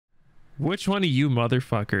Which one of you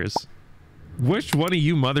motherfuckers? Which one of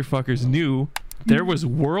you motherfuckers knew there was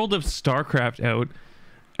World of Starcraft out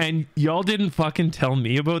and y'all didn't fucking tell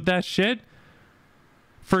me about that shit?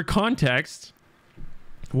 For context,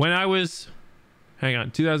 when I was, hang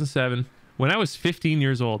on, 2007, when I was 15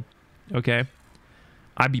 years old, okay,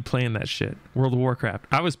 I'd be playing that shit. World of Warcraft.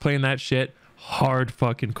 I was playing that shit hard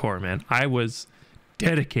fucking core, man. I was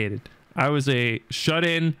dedicated. I was a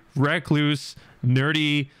shut-in, recluse,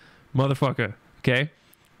 nerdy motherfucker, okay?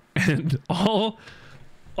 And all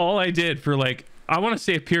I did for like, I want to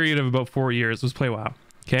say a period of about 4 years was play WoW,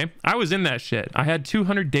 okay? I was in that shit. I had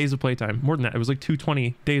 200 days of playtime. More than that. It was like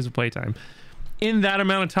 220 days of playtime in that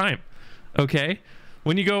amount of time, okay?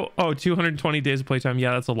 When you go, oh, 220 days of playtime,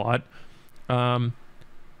 yeah, that's a lot.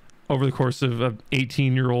 Over the course of an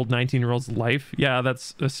 18-year-old, 19-year-old's life, yeah,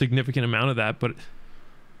 that's a significant amount of that. But,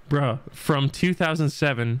 bro, from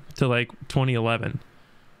 2007 to like 2011,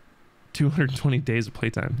 220 days of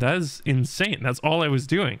playtime. That is insane. That's all I was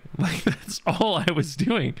doing. Like, that's all I was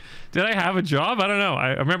doing. Did I have a job? I don't know. I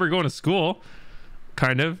remember going to school,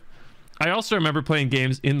 kind of. I also remember playing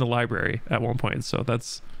games in the library at one point. So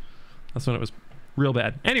that's when it was real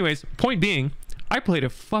bad. Anyways, point being, I played a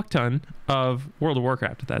fuck ton of World of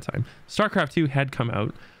Warcraft at that time. StarCraft 2 had come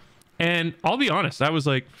out. And I'll be honest, I was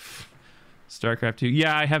like, StarCraft 2.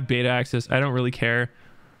 Yeah, I have beta access. I don't really care.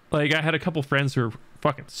 Like, I had a couple friends who were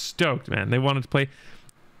fucking stoked, man. They wanted to play.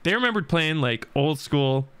 They remembered playing like old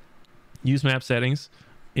school use map settings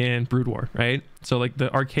in Brood War, right? So like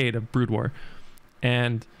the arcade of Brood War.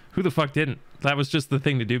 And who the fuck didn't? That was just the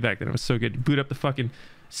thing to do back then. It was so good. You boot up the fucking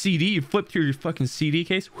CD, you flip through your fucking CD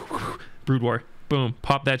case, Brood War, boom,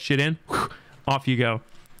 pop that shit in, off you go.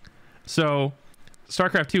 So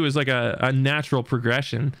StarCraft 2 is like a natural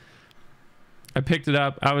progression. I picked it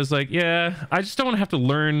up. I was like, yeah, I just don't want to have to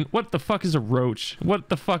learn what the fuck is a roach, what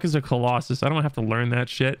the fuck is a colossus. I don't have to learn that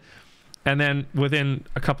shit. And then within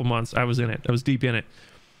a couple months, I was in it. I was deep in it.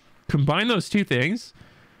 Combine those two things,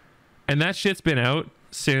 and that shit's been out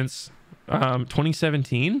since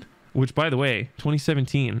 2017, which, by the way,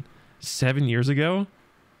 2017, 7 years ago,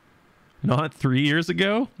 not 3 years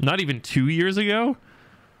ago, not even 2 years ago.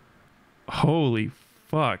 Holy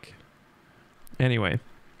fuck. Anyway.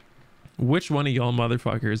 Which one of y'all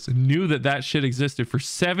motherfuckers knew that shit existed for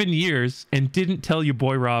 7 years and didn't tell you,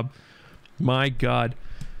 boy Rob? My God.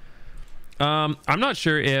 I'm not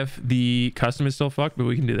sure if the custom is still fucked, but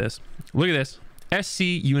we can do this. Look at this.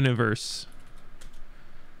 SCUniverse.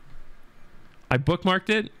 I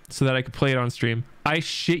bookmarked it so that I could play it on stream. I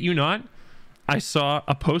shit you not. I saw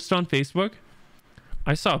a post on Facebook.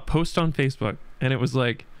 And it was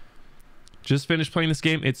like, just finished playing this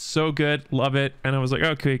game. It's so good. Love it. And I was like,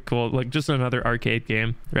 okay, cool. Like, just another arcade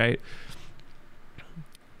game, right?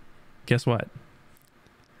 Guess what?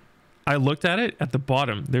 I looked at it at the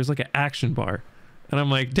bottom. There's like an action bar. And I'm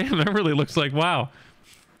like, damn, that really looks like WoW.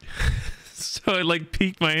 So it like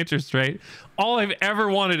piqued my interest, right? All I've ever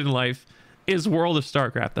wanted in life is World of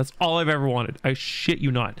Starcraft. That's all I've ever wanted. I shit you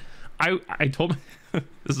not. I told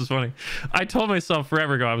this is funny. I told myself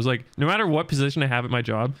forever ago, I was like, no matter what position I have at my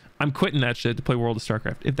job, I'm quitting that shit to play World of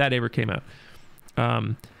Starcraft if that ever came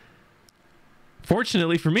out.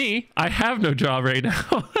 Fortunately for me, I have no job right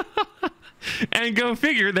now. And go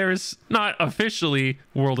figure, there's not officially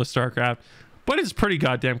World of Starcraft, but it's pretty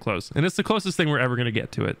goddamn close. And it's the closest thing we're ever going to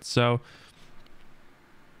get to it. So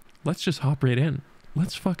let's just hop right in.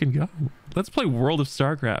 Let's fucking go. Let's play World of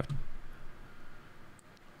Starcraft.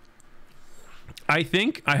 I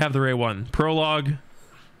think I have the right one. Prologue.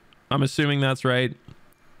 I'm assuming that's right.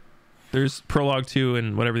 There's Prologue 2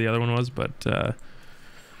 and whatever the other one was, but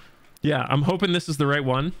yeah, I'm hoping this is the right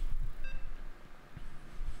one.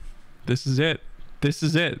 This is it. This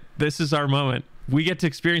is it. This is our moment. We get to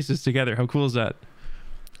experience this together. How cool is that?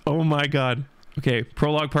 Oh my God. Okay,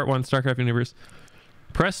 Prologue Part 1, Starcraft Universe.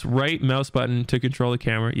 Press right mouse button to control the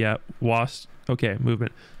camera. Yeah, WASD. Okay,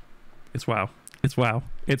 movement. It's WoW. It's WoW.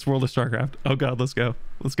 It's World of Starcraft. Oh God, let's go.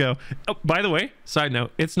 Let's go. Oh, by the way, side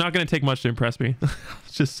note, it's not going to take much to impress me.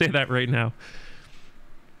 Let's just say that right now.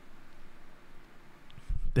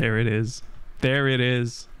 There it is. There it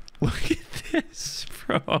is. Look at this,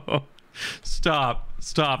 bro. Stop.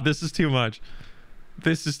 Stop. This is too much.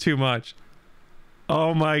 This is too much.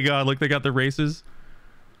 Oh my God. Look, they got the races.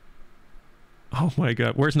 Oh my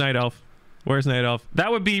God. Where's Night Elf? Where's Night Elf?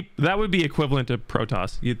 That would be equivalent to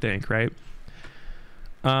Protoss, you'd think, right?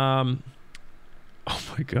 Oh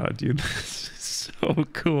my God, dude. This is so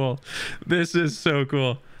cool. This is so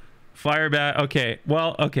cool. Firebat. Okay.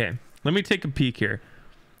 Well, okay. Let me take a peek here.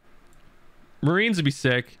 Marines would be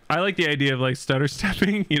sick. I like the idea of like stutter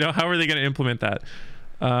stepping. You know, how are they going to implement that?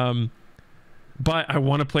 But I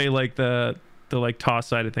want to play like the like toss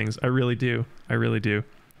side of things. I really do. I really do.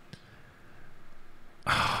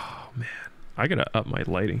 Oh man, I gotta up my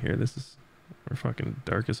lighting here. This is we're fucking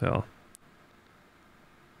dark as hell.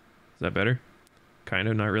 Is that better? Kind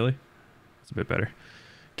of, not really. It's a bit better.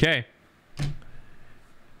 Okay.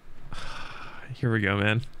 Here we go,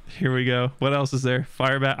 man. Here we go. What else is there?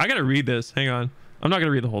 Fire bat. I gotta read this. Hang on. I'm not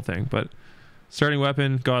gonna read the whole thing, but starting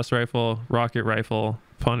weapon, Gauss rifle, rocket rifle,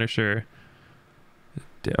 Punisher.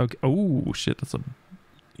 Okay. Oh shit, that's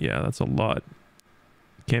a lot.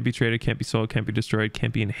 Can't be traded, can't be sold, can't be destroyed,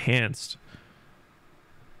 can't be enhanced.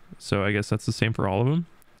 So I guess that's the same for all of them.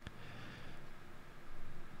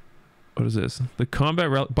 What is this? The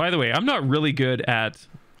combat by the way, I'm not really good at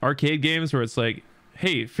arcade games where it's like,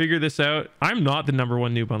 hey, figure this out. I'm not the #1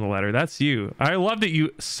 noob on the ladder. That's you. I love that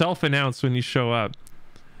you self-announce when you show up.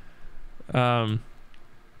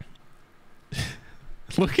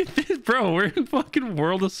 Look at this, bro. We're in fucking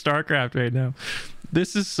World of Starcraft right now.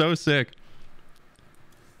 This is so sick.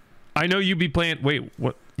 I know you'd be playing... Wait,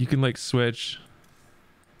 what? You can like switch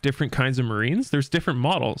different kinds of Marines? There's different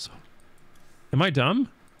models. Am I dumb?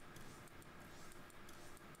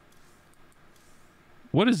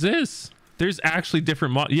 What is this? There's actually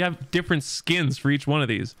different models. You have different skins for each one of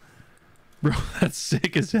these. Bro, that's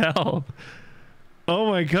sick as hell. Oh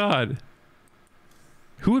my god.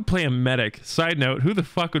 Who would play a medic? Side note, who the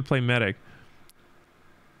fuck would play medic?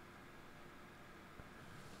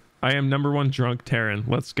 I am #1 drunk Terran.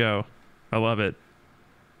 Let's go. I love it.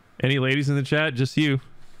 Any ladies in the chat? Just you.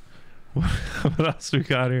 What else we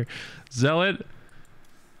got here? Zealot.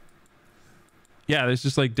 Yeah, there's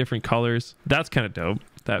just like different colors. That's kind of dope.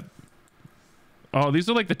 That. Oh, these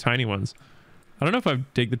are like the tiny ones. I don't know if I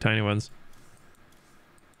dig the tiny ones.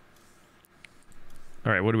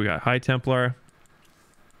 All right, what do we got? High Templar.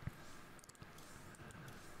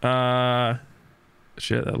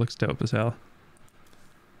 Shit, that looks dope as hell.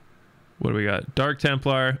 What do we got? Dark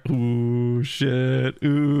Templar. Ooh, shit.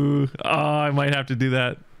 Ooh. Oh, I might have to do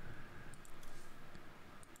that.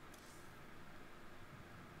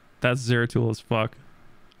 That's Zeratul as fuck.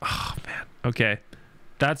 Oh, man. Okay.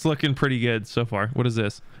 That's looking pretty good so far. What is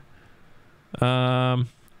this?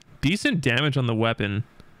 Decent damage on the weapon.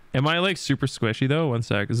 Am I like super squishy though? One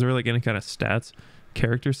sec. Is there like any kind of stats?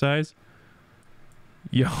 Character size?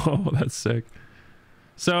 Yo, that's sick.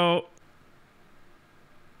 So,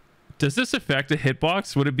 does this affect a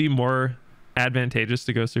hitbox? Would it be more advantageous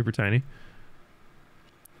to go super tiny?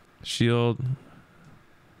 Shield.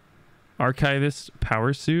 Archivist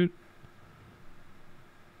power suit.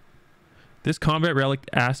 This combat relic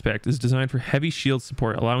aspect is designed for heavy shield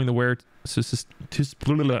support, allowing the wearer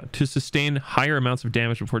to sustain higher amounts of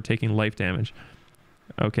damage before taking life damage.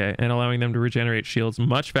 Okay, and allowing them to regenerate shields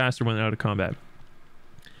much faster when out of combat.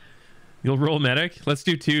 You'll roll medic? Let's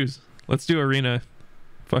do twos. Let's do arena.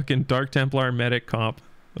 Fucking Dark Templar medic comp.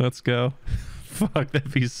 Let's go. Fuck,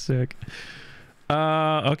 that'd be sick.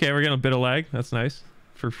 Okay, we're getting a bit of lag. That's nice.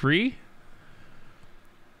 For free?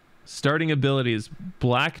 Starting abilities.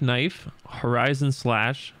 Black Knife, Horizon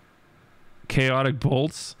Slash, Chaotic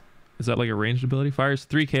Bolts. Is that like a ranged ability? Fires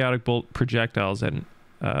 3 Chaotic Bolt projectiles at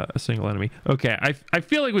a single enemy. Okay, I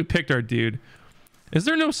feel like we picked our dude. Is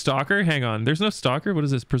there no Stalker? Hang on. There's no Stalker? What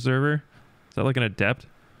is this? Preserver? Is that like an Adept?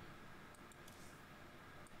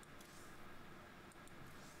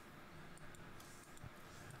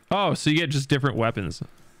 Oh, so you get just different weapons.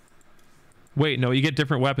 Wait, no, you get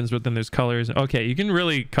different weapons, but then there's colors. Okay, you can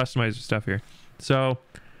really customize your stuff here. So,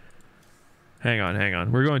 hang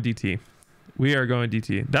on. We're going DT. We are going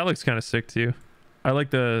DT. That looks kind of sick, too. I like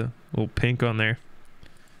the little pink on there.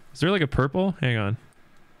 Is there like a purple? Hang on.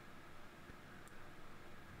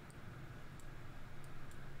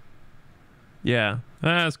 Yeah,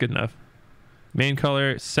 that's good enough. Main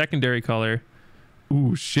color, secondary color.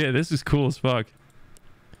 Ooh, shit, this is cool as fuck.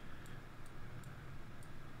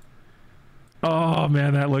 Oh,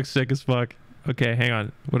 man, that looks sick as fuck. Okay, hang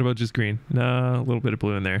on. What about just green? No, a little bit of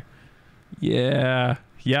blue in there. Yeah.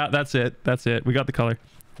 Yeah, that's it. That's it. We got the color.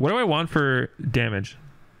 What do I want for damage?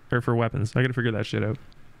 Or for weapons? I gotta figure that shit out.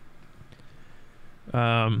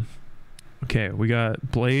 Okay, we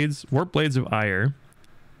got blades. Warp blades of Aiur.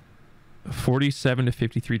 47 to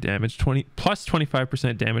 53 damage. 20 plus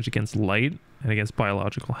 25% damage against light and against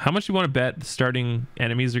biological. How much do you want to bet the starting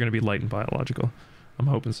enemies are going to be light and biological? I'm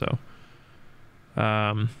hoping so.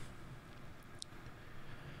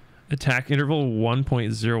 Attack interval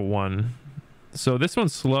 1.01. So this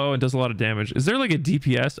one's slow and does a lot of damage. Is there like a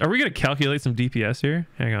DPS? Are we going to calculate some DPS here?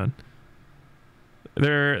 Hang on.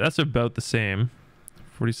 That's about the same.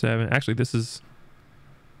 47. Actually, this is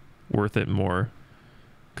worth it more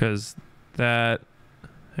because that.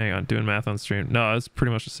 Hang on, doing math on stream. No, it's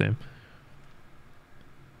pretty much the same.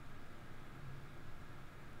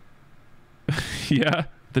 Yeah,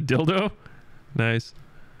 the dildo. Nice.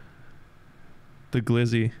 The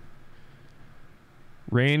glizzy.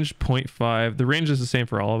 Range 0.5. The range is the same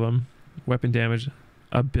for all of them. Weapon damage.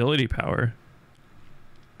 Ability power.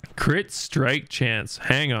 Crit strike chance.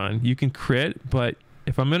 Hang on. You can crit, but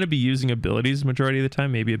if I'm going to be using abilities majority of the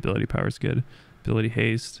time, maybe ability power is good. Ability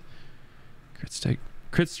haste.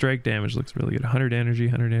 Crit strike damage looks really good. 100 energy,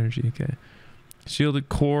 100 energy. Okay. Shielded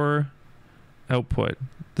core output.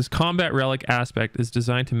 This combat relic aspect is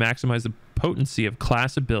designed to maximize the potency of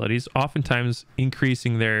class abilities, oftentimes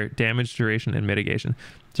increasing their damage duration and mitigation.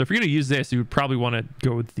 So if you're going to use this, you would probably want to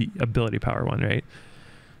go with the ability power one, right?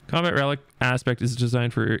 Combat relic aspect is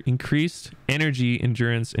designed for increased energy,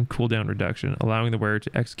 endurance, and cooldown reduction, allowing the wearer to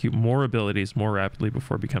execute more abilities more rapidly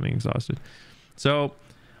before becoming exhausted. So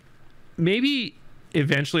maybe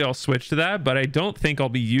eventually I'll switch to that, but I don't think I'll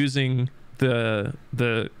be using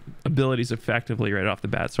the abilities effectively right off the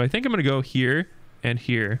bat. So I think I'm going to go here and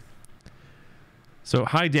here. So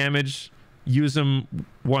high damage, use them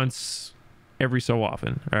once every so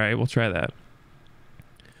often. All right, we'll try that.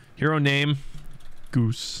 Hero name,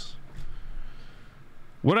 Goose.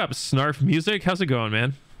 What up, Snarf Music? How's it going,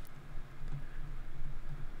 man?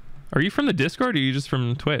 Are you from the Discord or are you just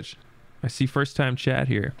from Twitch? I see first time chat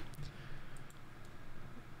here.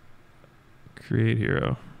 Create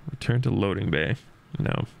hero. Return to loading bay.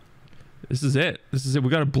 No. This is it. This is it. We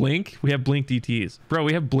got a blink. We have blink DTs. Bro,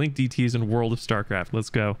 we have blink DTs in World of Starcraft. Let's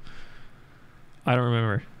go. I don't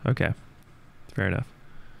remember. Okay. Fair enough.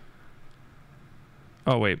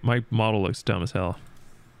 Oh, wait. My model looks dumb as hell.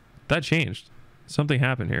 That changed. Something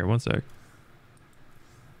happened here. One sec.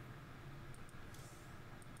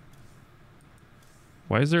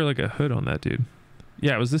 Why is there like a hood on that dude?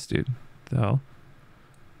 Yeah, it was this dude. The hell?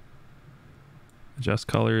 Adjust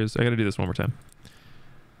colors. I gotta do this one more time.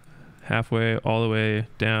 Halfway, all the way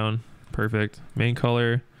down. Perfect. Main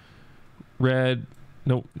color. Red.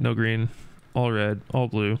 Nope, no green. All red. All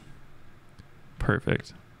blue.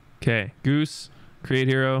 Perfect. Okay. Goose. Create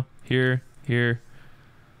hero. Here. Here.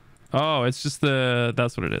 Oh, it's just the...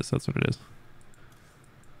 That's what it is. That's what it is.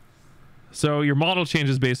 So your model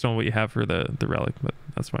changes based on what you have for the relic, but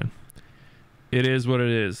that's fine. It is what it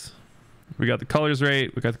is. We got the colors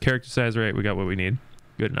right. We got the character size right. We got what we need.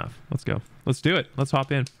 Good enough. Let's go. Let's do it. Let's hop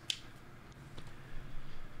in.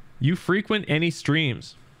 You frequent any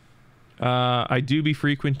streams? I do be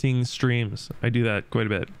frequenting streams. I do that quite a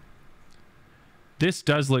bit. This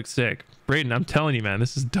does look sick. Brayden, I'm telling you, man,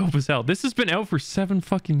 this is dope as hell. This has been out for 7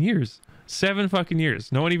 fucking years. 7 fucking years.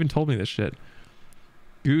 No one even told me this shit.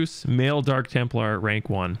 Goose, male Dark Templar, rank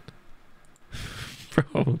 1.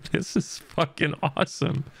 Bro, this is fucking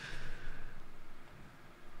awesome.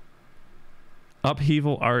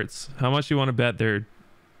 Upheaval Arts. How much do you want to bet they're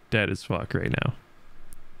dead as fuck right now?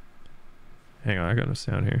 Hang on, I got no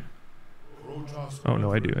sound here. Oh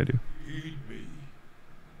no, I do. Heed me.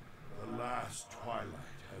 The last twilight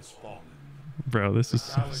has fallen. Bro, this is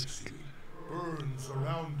so galaxy sick. burns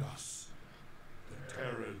around us. The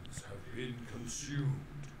Terrans have been consumed.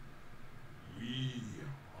 We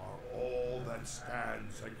are all that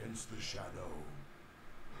stands against the shadow.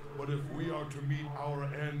 But if we are to meet our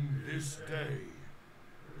end this day,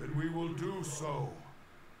 then we will do so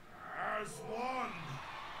as one.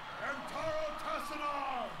 Emtaro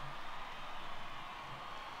Tassanar!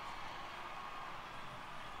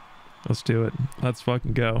 Let's do it. Let's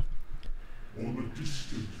fucking go. On a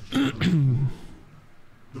distant planet,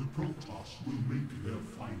 the Protoss will make their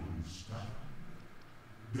final stand.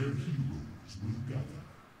 Their heroes will gather.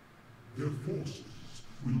 Their forces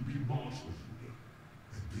will be marshaled,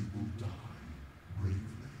 and they will die bravely.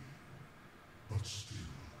 But still,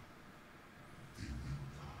 they will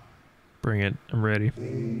die. Bring it. I'm ready. All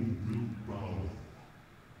will bow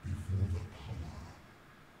before the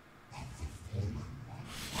power of the fallen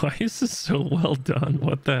one. Why is this so well done?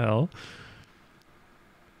 What the hell?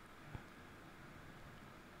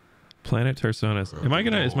 Planet Tarsonis. Am I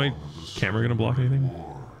gonna... Is my camera gonna block anything?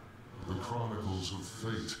 The chronicles of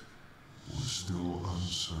fate were still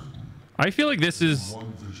uncertain. I feel like this is...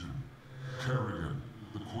 One vision, Kerrigan,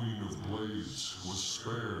 the Queen of Blades, was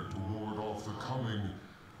spared to ward off the coming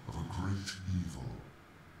of a great evil.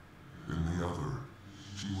 In the other,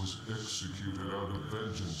 she was executed out of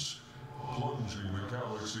vengeance, plunging the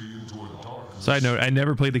galaxy into a dark... Side note, I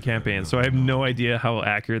never played the campaign, so I have no idea how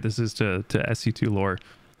accurate this is to SC2 lore,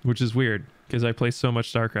 which is weird, because I play so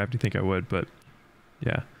much StarCraft, you think I would, but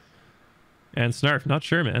yeah. And Snarf, not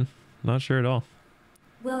sure, man. Not sure at all.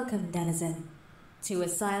 Welcome, Denizen. to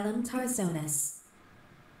Asylum Tarsonis.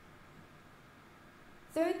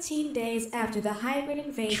 13 days after the hybrid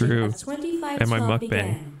invasion of 2512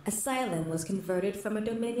 began, Asylum was converted from a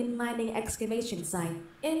Dominion mining excavation site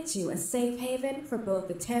into a safe haven for both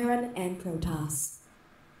the Terran and Protoss.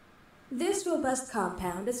 This robust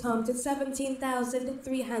compound is home to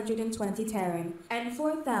 17,320 Terran and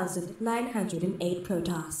 4,908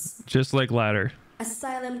 Protoss. Just like ladder.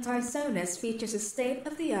 Asylum Tarsonis features a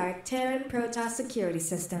state-of-the-art Terran Protoss security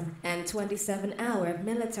system and 27-hour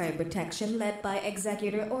military protection led by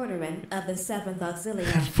Executor Orderin of the 7th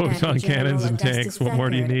Auxiliary Photon cannons and tanks. What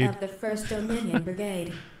more do you need? Of the 1st Dominion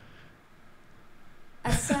Brigade.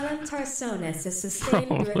 Asylum Tarsonis is sustained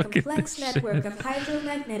through a complex network of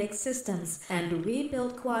hydromagnetic systems and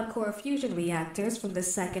rebuilt quad-core fusion reactors from the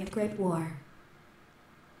Second Great War.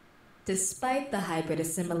 Despite the hybrid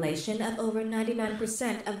assimilation of over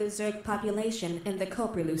 99% of the Zerg population in the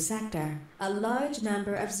Koprilu sector, a large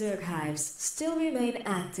number of Zerg hives still remain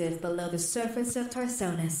active below the surface of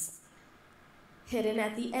Tarsonis. Hidden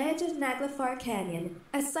at the edge of Naglafar Canyon,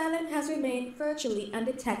 Asylum has remained virtually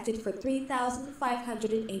undetected for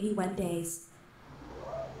 3,581 days.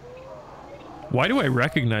 Why do I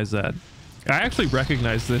recognize that? I actually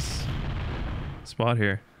recognize this spot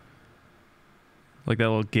here. Like that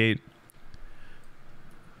little gate.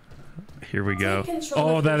 Here we go.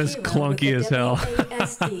 Oh, that is clunky as hell.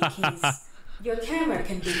 Your camera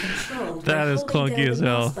can be controlled. That is clunky as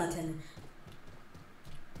hell. Button.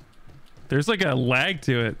 There's like a lag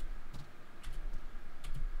to it.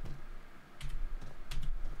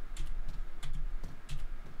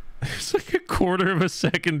 There's like a quarter of a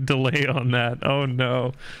second delay on that. Oh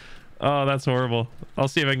no. Oh, that's horrible. I'll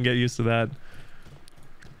see if I can get used to that.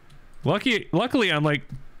 Luckily I'm like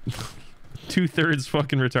 2/3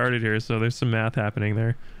 fucking retarded here, so there's some math happening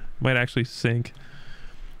there. Might actually sync.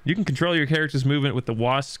 You can control your character's movement with the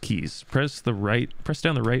WASD keys. Press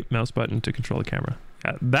down the right mouse button to control the camera.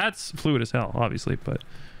 Yeah, that's fluid as hell, obviously, but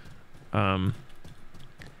I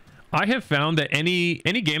have found that any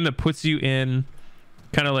game that puts you in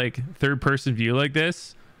kind of like third-person view like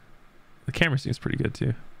this, the camera seems pretty good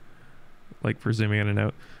too. Like for zooming in and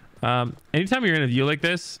out. Anytime you're in a view like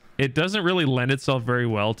this, it doesn't really lend itself very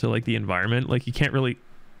well to like the environment. Like you can't really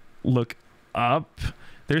look up.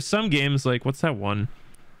 There's some games like, what's that one?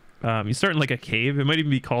 You start in like a cave. It might even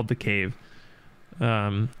be called The Cave.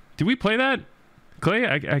 Did we play that, Clay?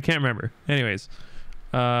 I can't remember. Anyways,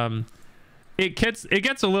 it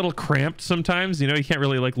gets a little cramped sometimes. You know, you can't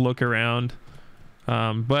really like look around.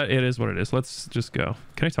 But it is what it is. Let's just go.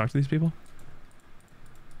 Can I talk to these people?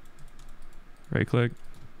 Right click.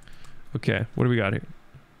 Okay, what do we got here?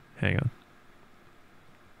 Hang on.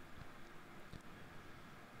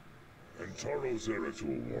 Antaro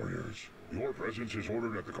Zeratul warriors, your presence is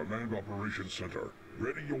ordered at the Command Operations Center.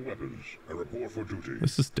 Ready your weapons and report for duty.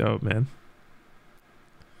 This is dope, man.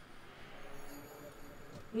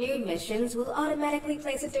 New missions will automatically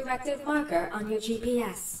place a directive marker on your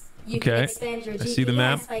GPS. You Okay, can expand your I GPS see the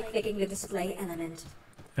map. by clicking the display element.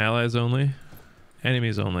 Allies only.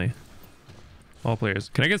 Enemies only. All players.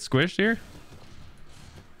 Can I get squished here?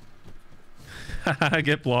 Haha,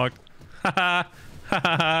 get blocked. Haha,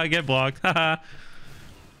 haha, get blocked. Haha.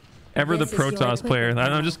 Ever the This is your Protoss player. equipment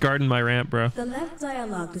I'm panel. just guarding my ramp, bro. The left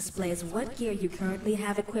dialog displays what gear you currently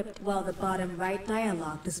have equipped, while the bottom right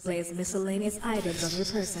dialog displays miscellaneous items on your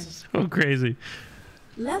person. So crazy.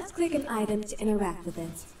 Left-click an item to interact with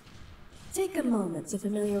it. Take a moment to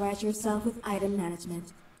familiarize yourself with item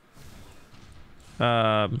management.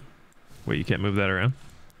 Wait, you can't move that around?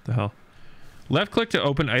 The hell? Left click to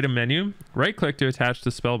open item menu. Right click to attach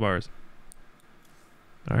to spell bars.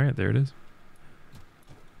 Alright, there it is.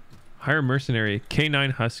 Hire mercenary.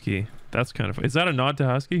 K9 Husky. That's kind of... Is that a nod to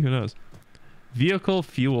Husky? Who knows? Vehicle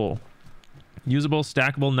fuel. Usable,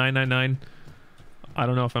 stackable, 999. I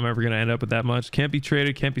don't know if I'm ever going to end up with that much. Can't be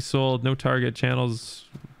traded, can't be sold. No target channels.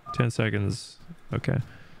 10 seconds. Okay.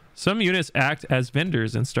 Some units act as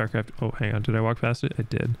vendors in StarCraft. Oh, hang on. Did I walk past it? I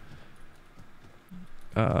did.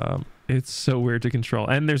 It's so weird to control.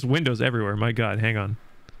 And there's windows everywhere. My God, hang on.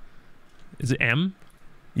 Is it M?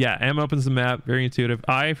 Yeah, M opens the map. Very intuitive.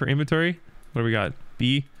 I for inventory. What do we got?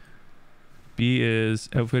 B. B is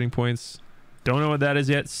outfitting points. Don't know what that is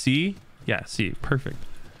yet. C. Yeah, C. Perfect.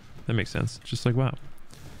 That makes sense. Just like, wow.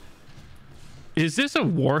 Is this a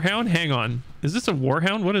Warhound? Hang on. Is this a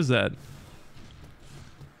Warhound? What is that?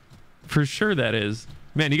 For sure that is.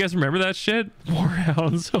 Man, you guys remember that shit?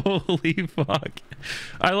 Warhounds. Holy fuck.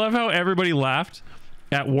 I love how everybody laughed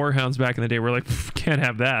at Warhounds back in the day. We're like, can't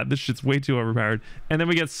have that. This shit's way too overpowered. And then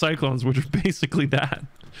we get Cyclones, which are basically that.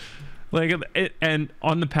 Like, and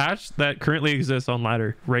on the patch that currently exists on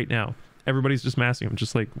ladder right now, everybody's just massing them,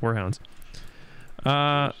 just like warhounds.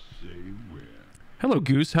 Hello,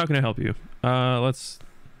 Goose. How can I help you? Let's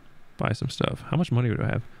buy some stuff. How much money do I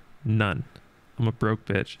have? None. I'm a broke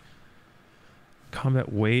bitch.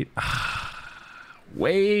 Combat weight.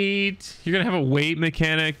 Wait. You're gonna have a weight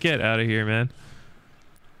mechanic? Get out of here, man.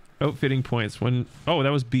 Outfitting points. When oh, that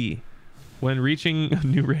was B. When reaching a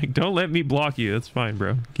new rank. Don't let me block you. That's fine,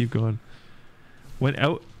 bro. Keep going. When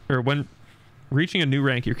reaching a new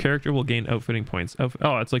rank, your character will gain outfitting points.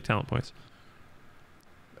 Oh, it's like talent points.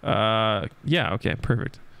 Yeah, okay,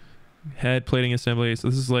 perfect. Head plating assembly. So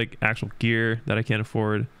this is like actual gear that I can't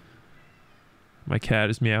afford. My cat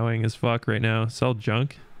is meowing as fuck right now. Sell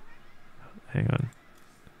junk. Hang on.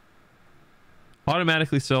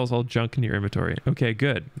 Automatically sells all junk in your inventory. Okay,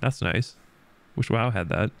 good. That's nice. Wish WoW had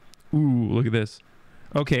that. Ooh, look at this.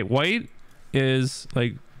 Okay, white is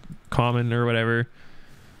like common or whatever.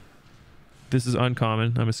 This is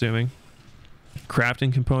uncommon, I'm assuming.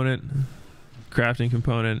 Crafting component. Crafting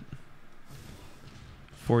component.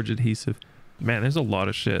 Forge adhesive. Man, there's a lot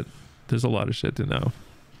of shit. There's a lot of shit to know.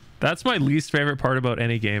 That's my least favorite part about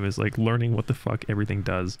any game, is like learning what the fuck everything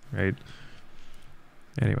does, right?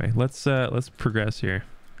 Anyway, let's progress here.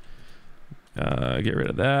 Get rid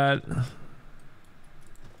of that.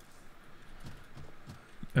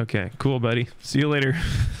 Okay, cool, buddy. See you later.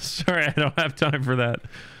 Sorry, I don't have time for that.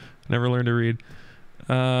 Never learned to read.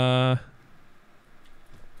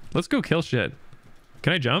 Let's go kill shit.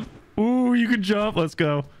 Can I jump? Ooh, you can jump. Let's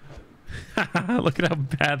go. Look at how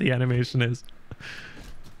bad the animation is.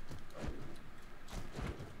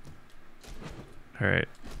 All right.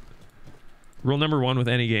 Rule number 1 with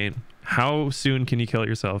any game. How soon can you kill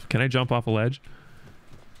yourself? Can I jump off a ledge?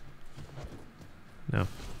 No.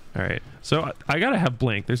 All right. So I gotta have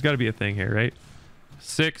blink. There's gotta be a thing here, right?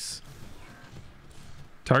 6.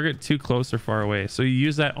 Target too close or far away. So you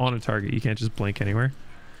use that on a target. You can't just blink anywhere.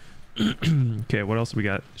 Okay, what else we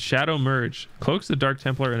got? Shadow merge. Cloaks the Dark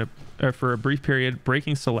Templar for a brief period,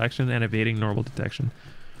 breaking selection and evading normal detection.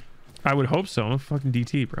 I would hope so. I'm a fucking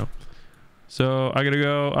DT, bro. So I gotta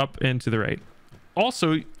go up and to the right.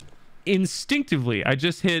 Also, instinctively, I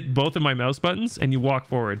just hit both of my mouse buttons and you walk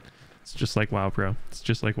forward. It's just like WoW, bro. It's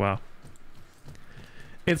just like WoW.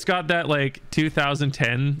 It's got that like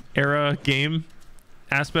 2010 era game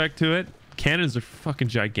aspect to it. Cannons are fucking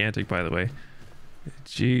gigantic, by the way.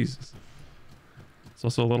 Jesus. It's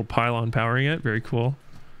also a little pylon powering it. Very cool.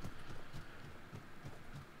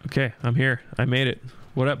 Okay, I'm here. I made it.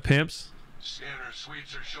 What up, pimps? Scanner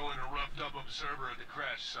suites are showing a roughed up observer at the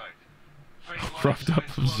crash site. Roughed up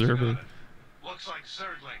observer. Looks like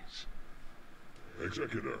Zerglings.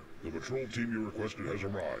 Executor, the patrol team you requested has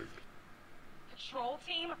arrived. Patrol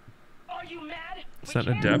team? Are you mad? Is that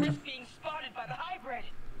We an can't adept? risk being spotted by the hybrid.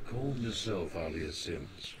 Calm yourself, alias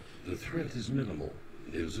Sims. The threat is minimal.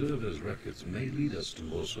 The observer's records may lead us to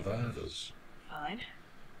more survivors. Fine.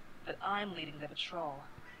 But I'm leading the patrol.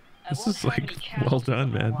 I This won't is have like any well casualties done,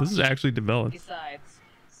 on my man. This is watch. actually developed. Besides,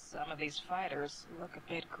 some of these fighters look a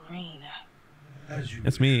bit green. As you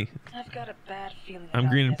It's me. I've got a bad feeling I'm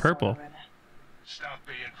about green and this, purple. Orvin. Stop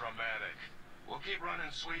being dramatic. We'll keep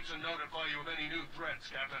running sweeps and notify you of any new threats,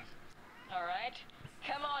 Captain. All right.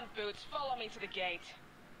 Come on, Boots. Follow me to the gate.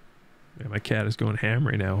 Man, my cat is going ham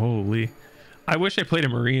right now. Holy. I wish I played a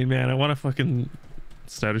Marine, man. I want to fucking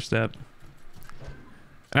stutter step.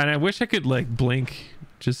 And I wish I could like blink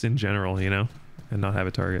just in general, you know, and not have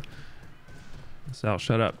a target. Sal,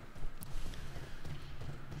 shut up.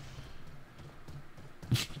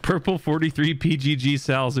 Purple 43 PGG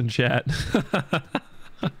Sal's in chat.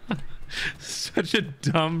 Such a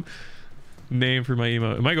dumb name for my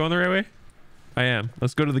emo. Am I going the right way? I am.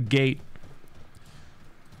 Let's go to the gate.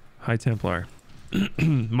 High Templar.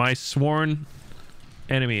 My sworn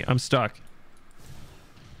enemy. I'm stuck.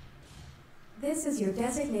 This is your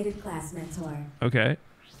designated class mentor. Okay.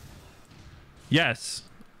 Yes,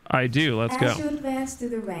 I do. Let's As you go. advance through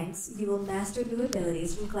the ranks, you will master new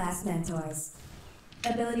abilities from class mentors.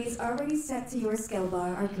 Abilities already set to your skill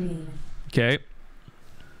bar are green. Okay.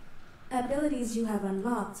 Abilities you have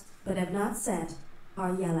unlocked but have not set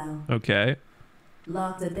are yellow. Okay.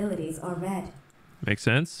 Locked abilities are red. Makes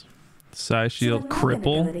sense. Size shield, To unlock an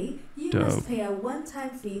cripple. ability, you Dope. must pay a one-time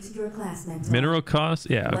fee to your class mentor. Mineral cost.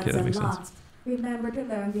 Yeah, okay, Once that makes sense. unlocked, remember to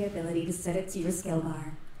learn the ability to set it to your skill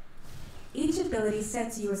bar. Each ability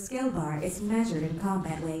set to your skill bar is measured in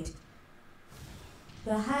combat weight.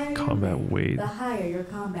 The higher Combat your rank, weight. the higher your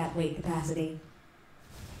combat weight capacity.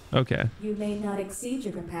 Okay. You may not exceed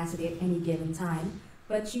your capacity at any given time,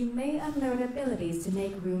 but you may unlearn abilities to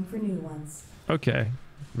make room for new ones. Okay.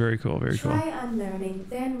 Very cool, very cool. Try unlearning,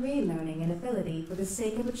 then relearning an ability for the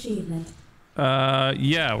sake of achievement.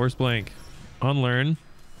 Yeah, where's blank? Unlearn.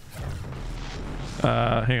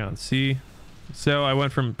 Hang on, see? So I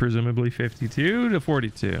went from presumably 52 to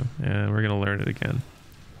 42, and we're gonna learn it again.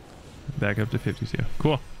 Back up to 52.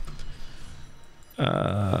 Cool.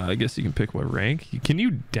 I guess you can pick what rank. Can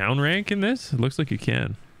you down rank in this? It looks like you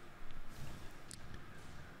can.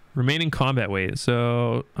 Remaining combat weight.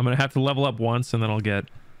 So I'm gonna have to level up once, and then I'll get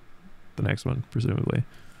the next one, presumably.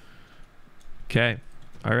 Okay.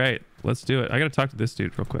 All right, let's do it. I gotta talk to this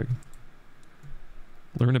dude real quick.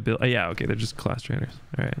 Learn a build. Oh, yeah, okay, they're just class trainers.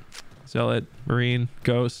 All right. Zealot, Marine,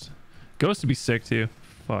 Ghost. Ghost would be sick too.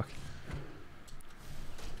 Fuck.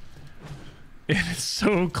 It's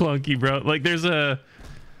so clunky, bro. Like there's a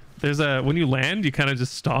when you land, you kind of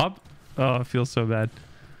just stop. Oh, it feels so bad.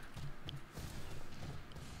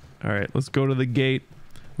 All right, let's go to the gate.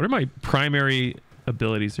 What are my primary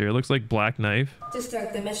abilities here? It looks like Black Knife. To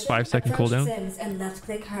start the mission, 5-second approach cooldown. Sims and left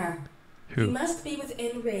click her. Who? You must be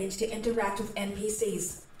within range to interact with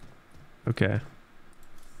NPCs. Okay.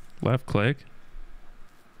 Left click.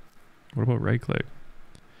 What about right click?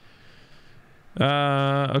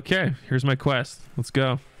 Okay, here's my quest. Let's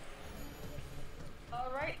go.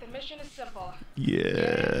 Alright, the mission is simple.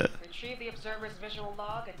 Yeah. Retrieve the observer's visual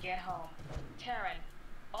log and get home. Terran,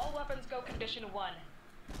 all weapons go condition 1.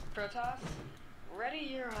 Protoss,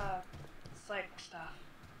 ready your, psych stuff.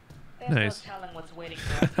 There's Nice. no telling what's waiting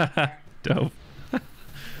for us out there. Dope.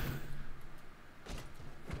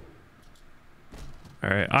 All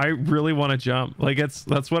right, I really want to jump. Like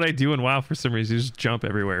that's what I do in WoW for some reason. You just jump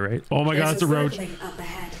everywhere, right? Oh my god, it's a roach. Up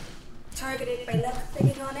ahead. Target it by left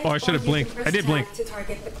clicking on it. Oh, I should have blinked. I did blink. To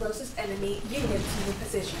target the closest enemy unit to your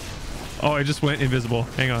position. Oh, I just went invisible.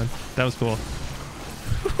 Hang on, that was cool.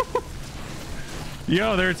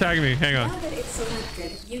 Yo, they're attacking me. Hang on. Now that it's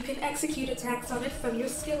selected, you can execute attacks on it from your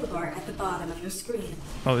skill bar at the bottom of your screen.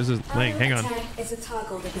 Oh, this is link. Hang on. Attack is a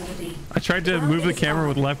toggled ability. I tried to move the camera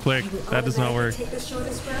with left click. That does not work. Take the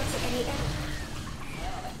shortest route to any enemy.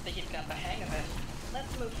 Well, I think you've got the hang of it.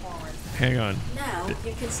 Let's move forward. Hang on. Now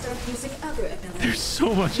you can start using other abilities. There's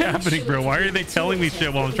so much happening, bro. Why are they telling me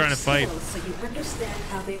shit while I'm trying to fight? So you understand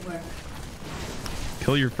how they work.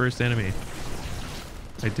 Kill your first enemy.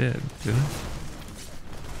 I did, didn't I?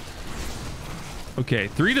 Okay,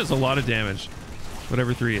 3 does a lot of damage.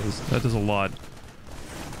 Whatever 3 is, that does a lot.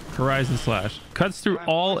 Horizon Slash. Cuts through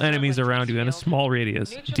all enemies around you in a small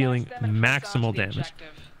radius, dealing maximal damage.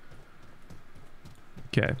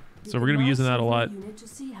 Okay, so we're going to be using that a lot.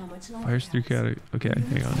 Fires through category. Okay,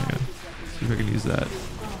 hang on. See if I can use that.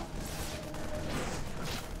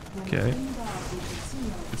 Okay.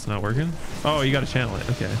 It's not working? Oh, you got to channel it.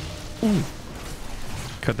 Okay. Ooh.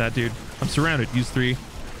 Cut that, dude. I'm surrounded. Use 3.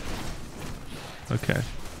 Okay.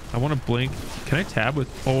 I want to blink. Can I tab with...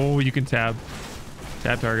 Oh, you can tab.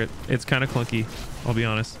 Tab target. It's kind of clunky. I'll be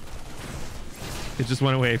honest. It just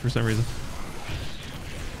went away for some reason.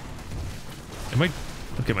 Am I...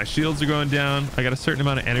 Okay, my shields are going down. I got a certain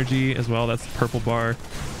amount of energy as well. That's the purple bar.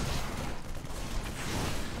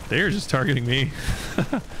 They're just targeting me.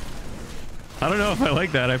 I don't know if I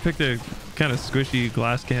like that. I picked a kind of squishy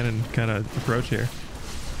glass cannon kind of approach here.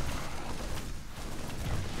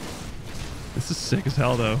 This is sick as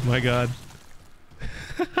hell, though. My god.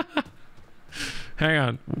 Hang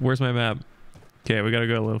on. Where's my map? Okay, we gotta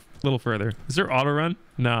go a little further. Is there auto run?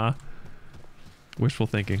 Nah. Wishful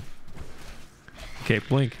thinking. Okay,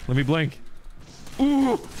 blink. Let me blink.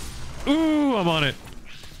 Ooh! Ooh, I'm on it.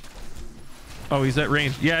 Oh, he's at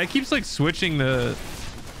range. Yeah, it keeps like switching the...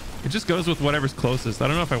 It just goes with whatever's closest. I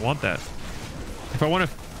don't know if I want that. If I want to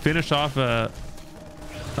finish off a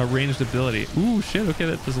ranged ability. Ooh, shit. Okay,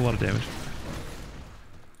 that does a lot of damage.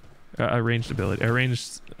 A ranged ability. A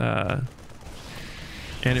ranged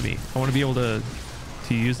enemy. I want to be able to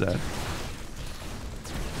use that.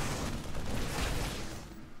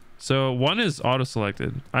 So 1 is auto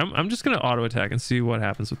selected. I'm just gonna auto attack and see what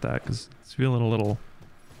happens with that because it's feeling a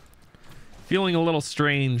little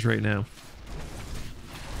strange right now.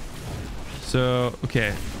 So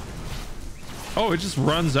okay. Oh, it just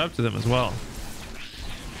runs up to them as well.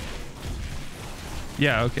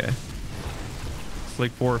 Yeah, okay. It's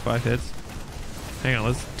like 4 or 5 hits. Hang on,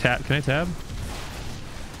 let's tab. Can I tab?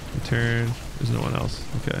 Return. There's no one else.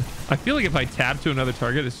 Okay. I feel like if I tab to another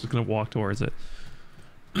target, it's just gonna walk towards it.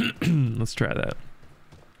 Let's try that.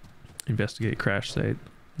 Investigate crash site.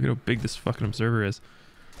 Look at how big this fucking observer is.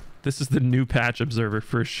 This is the new patch observer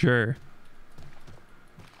for sure.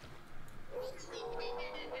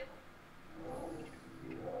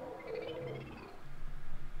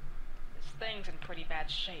 This thing's in pretty bad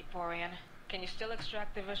shape, Borean. Can you still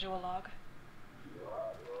extract the visual log?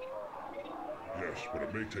 Yes, but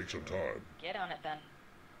it may take some time. Get on it then.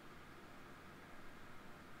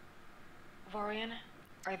 Vorian,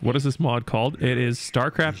 What is this mod called? It is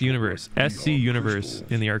Starcraft Universe,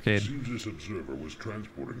 SCUniverse in the arcade. Seems this observer was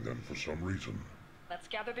transporting them for some reason. let's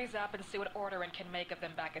gather these up and see what Orderin can make of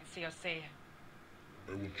them back at COC.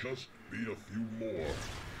 There will just be a few more.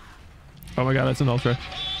 Oh my god, that's an ultra.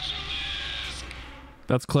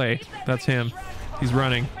 That's Clay. That's him. He's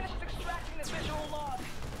running.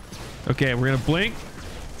 Okay, we're gonna blink.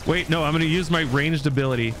 Wait, no, I'm gonna use my ranged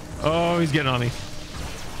ability. Oh, he's getting on me.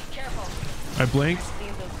 I blinked.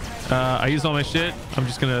 I used all my shit. I'm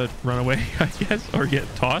just gonna run away, I guess, or get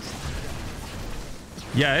tossed.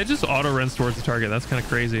 Yeah, it just auto runs towards the target. That's kind of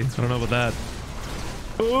crazy. I don't know about that.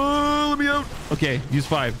 Oh, let me out. Okay, use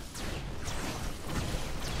 5.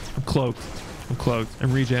 I'm cloaked. I'm cloaked. I'm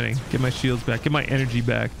regenning. Get my shields back. Get my energy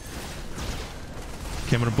back.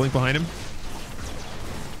 Okay, I'm gonna blink behind him.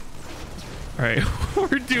 All right,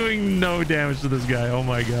 we're doing no damage to this guy. Oh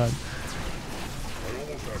my god.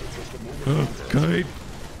 Oh, kite.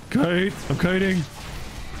 Kite. I'm kiting.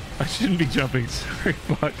 I shouldn't be jumping. Sorry,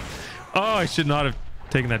 fuck. Oh, I should not have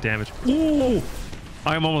taken that damage. Ooh,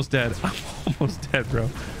 I'm almost dead. I'm almost dead, bro.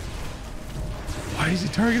 Why is he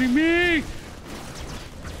targeting me?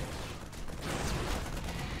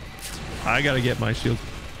 I gotta get my shield.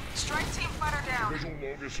 Strike team fighter down. Visual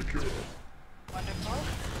log is secure. Wonderful.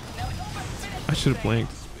 Now it's over. Finish I should have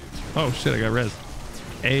blinked. Oh shit, I got res.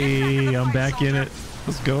 Hey, I'm back in it.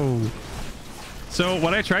 Let's go. So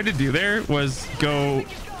what I tried to do there was go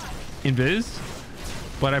invis,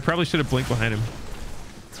 but I probably should have blinked behind him.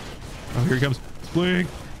 Oh, here he comes. Blink.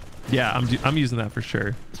 Yeah, I'm using that for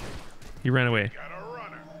sure. He ran away.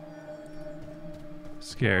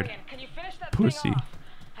 Scared. Can you finish that Pussy. thing off?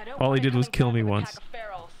 I don't All want he it did was coming kill back me with a once. pack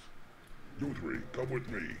of ferals. You three, come with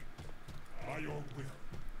me. By your will.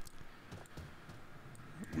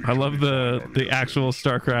 I love the actual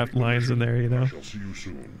StarCraft lines in there, you know. I shall see you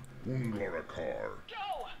soon. Lara Char.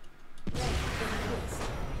 Go!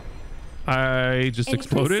 I just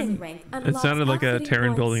exploded. It sounded like a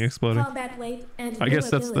Terran building exploding. I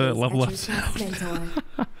guess that's the level up sound.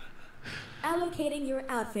 Allocating your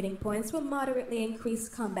outfitting points will moderately increase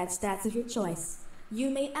combat stats of your choice. You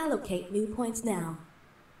may allocate new points now.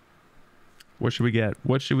 What should we get?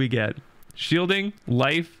 What should we get? Shielding,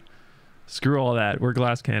 life, screw all that. We're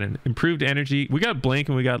glass cannon. Improved energy. We got blink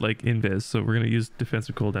and we got like invis, so we're gonna use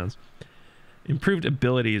defensive cooldowns. Improved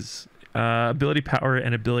abilities, ability power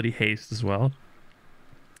and ability haste as well.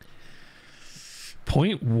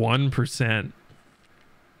 0.1%.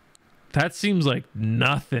 That seems like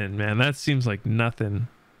nothing, man. That seems like nothing.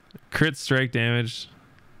 Crit strike damage.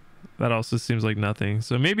 That also seems like nothing.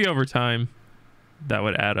 So maybe over time that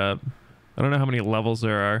would add up. I don't know how many levels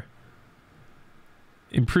there are.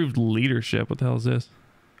 Improved leadership. What the hell is this?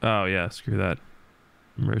 Oh yeah, screw that.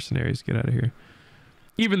 Mercenaries, get out of here.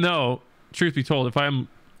 Even though, truth be told, if I'm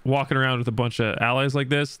walking around with a bunch of allies like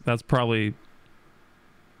this, that's probably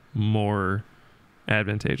more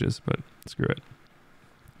advantageous, but screw it.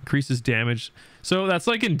 Increases damage. So that's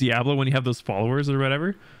like in Diablo when you have those followers or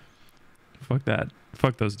whatever. Fuck that.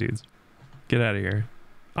 Fuck those dudes. Get out of here.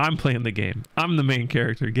 I'm playing the game. I'm the main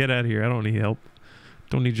character. Get out of here. I don't need help.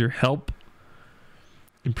 Don't need your help.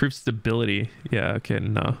 Improve stability. Yeah, okay,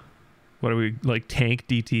 no. What are we, like tank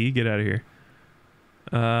DT? Get out of here.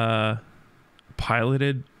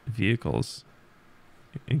 Piloted vehicles.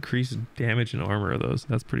 Increase damage and armor of those.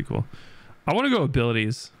 That's pretty cool. I want to go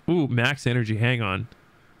abilities. Ooh, max energy. Hang on.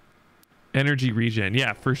 Energy regen.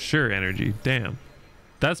 Yeah, for sure energy. Damn.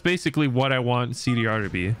 That's basically what I want CDR to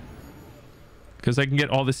be. Because I can get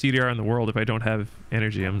all the CDR in the world if I don't have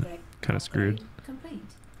energy. I'm kind of screwed. Complete.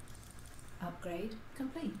 Upgrade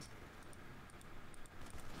complete.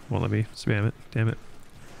 Won't let me spam it. Damn it.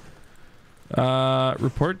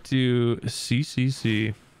 Report to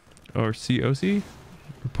CCC. Or COC?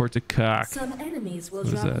 Report to COC. Some enemies will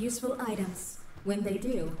What is drop that? useful items. When they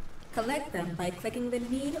do, collect them by clicking the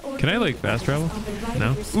need or Can I like fast travel? on the right No?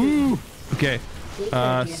 of your screen. Ooh! Okay. Previous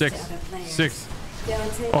to 6. other players. 6.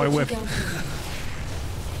 Don't take Oh, I what you whiffed. don't need.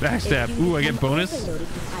 Backstab. If you Ooh, I get become bonus. overloaded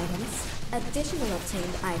with items, additional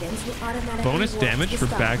obtained items will automatically Bonus warp damage to for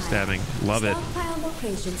stockpile. backstabbing. Love it. Stockpile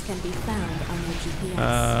locations can be found on your GPS.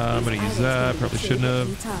 I'm gonna These use items that. can be Probably retrieved shouldn't at any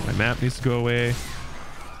have. time. My map needs to go away.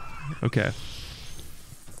 Okay.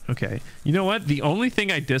 Okay. You know what? The only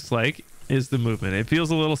thing I dislike is the movement. It feels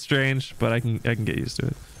a little strange, but I can get used to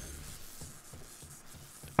it.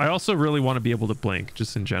 I also really want to be able to blink,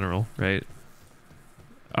 just in general, right?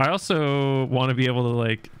 I also want to be able to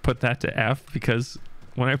like put that to F because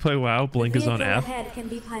when I play WoW, blink is on The vehicle F. ahead can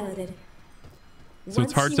be piloted. So it's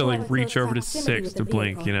Once hard you to are like in reach close over to proximity 6 with to the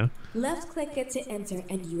blink, vehicle, you know? Left click it to enter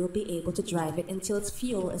and you will be able to drive it until its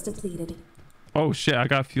fuel is depleted. Oh shit, I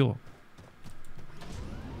got fuel.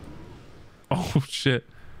 Oh shit.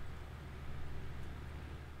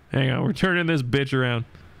 Hang on, we're turning this bitch around.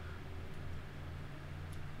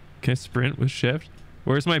 Can I sprint with shift?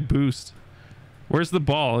 Where's my boost? Where's the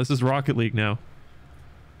ball? This is Rocket League now.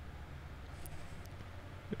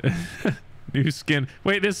 New skin.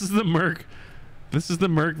 Wait, this is the Merc. This is the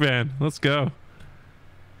Merc van. Let's go.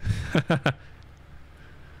 I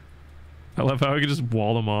love how I can just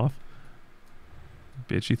wall them off.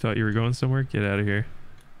 Bitch, you thought you were going somewhere? Get out of here.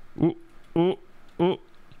 Ooh, ooh, ooh.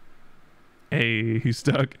 Hey, he's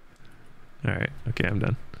stuck. Alright, okay, I'm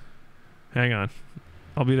done. Hang on.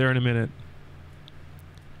 I'll be there in a minute.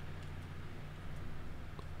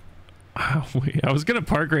 Oh, wait, I was gonna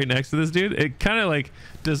park right next to this dude. It kind of like,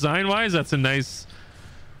 design-wise, that's a nice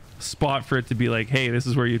spot for it to be like, hey, this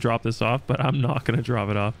is where you drop this off, but I'm not gonna drop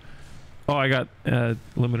it off. Oh, I got a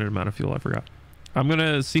limited amount of fuel, I forgot. I'm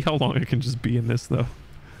gonna see how long I can just be in this, though.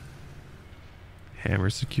 Hammer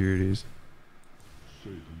securities. Say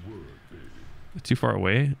the word, baby. Too far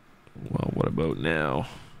away? Well, what about now?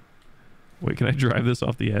 Wait, can I drive this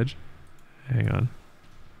off the edge? Hang on.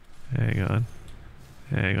 Hang on.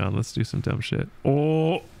 Hang on, let's do some dumb shit.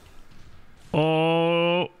 Oh!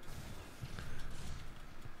 Oh!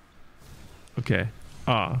 Okay.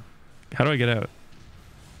 Ah. How do I get out?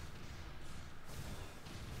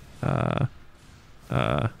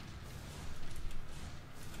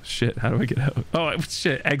 Shit, how do I get out? Oh,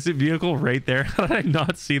 shit, exit vehicle right there. How did I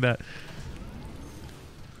not see that?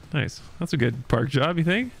 Nice. That's a good park job, you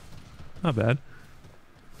think? Not bad.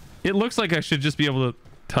 It looks like I should just be able to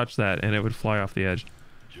touch that and it would fly off the edge.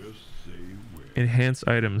 Just say where. Enhance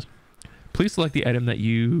items. Please select the item that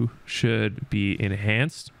you should be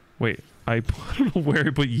enhanced. Wait, I don't know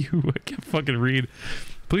where, but you, I can't fucking read.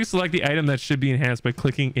 Please select the item that should be enhanced by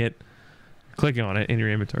clicking on it in your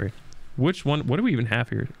inventory. Which one? What do we even have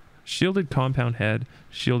here? Shielded compound head,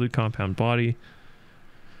 shielded compound body.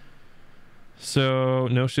 So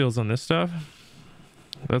no shields on this stuff.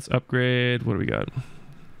 Let's upgrade. What do we got?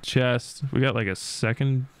 Chest. We got like a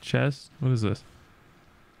second chest. What is this?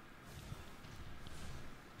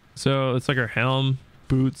 So it's like our helm,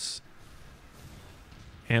 boots,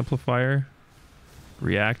 amplifier,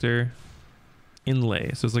 reactor,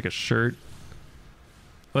 inlay. So it's like a shirt.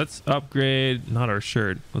 Let's upgrade, not our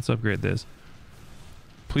shirt. Let's upgrade this.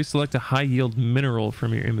 Please select a high yield mineral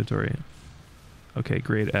from your inventory. Okay,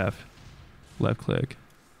 grade F. Left click.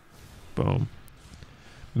 Boom.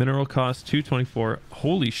 Mineral cost 224.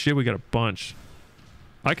 Holy shit, we got a bunch.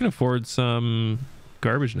 I can afford some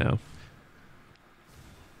garbage now.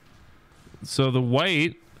 So the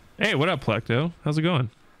white. Hey, what up, Plecto? How's it going?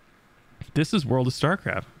 This is World of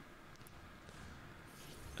Starcraft.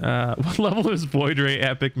 What level is Void Ray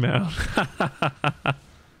Epic Mount?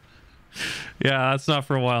 Yeah, that's not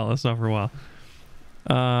for a while. That's not for a while.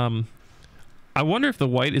 I wonder if the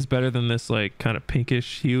white is better than this like kind of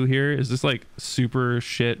pinkish hue here. Is this like super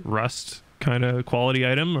shit rust kind of quality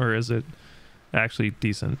item, or is it actually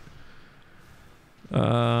decent?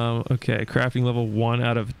 Okay, crafting level 1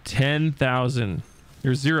 out of 10,000.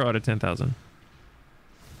 Or 0 out of 10,000.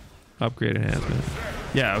 Upgrade enhancement.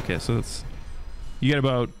 Yeah, okay, so it's you get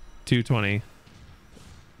about 220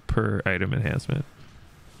 per item enhancement.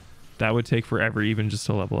 That would take forever even just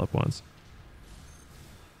to level up once.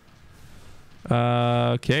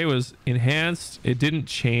 Okay, it was enhanced. It didn't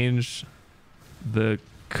change the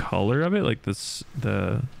color of it, like this,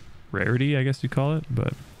 the rarity, I guess you call it,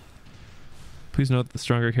 but please note that the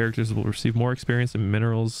stronger characters will receive more experience and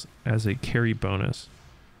minerals as a carry bonus.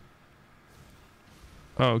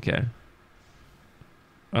 Oh, okay.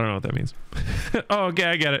 I don't know what that means. Oh, okay,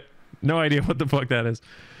 I get it. No idea what the fuck that is.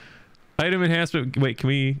 Item enhancement. Wait, can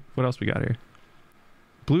we... What else we got here?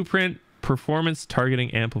 Blueprint performance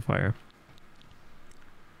targeting amplifier.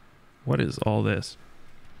 What is all this?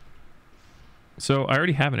 So I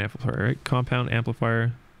already have an amplifier, right? Compound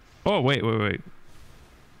amplifier. Oh, wait.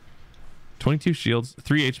 22 shields,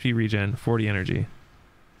 3 HP regen, 40 energy.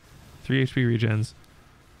 3 HP regens,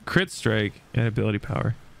 crit strike, and ability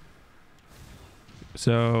power.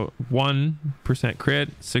 So 1%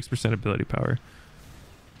 crit, 6% ability power.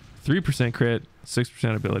 3% crit,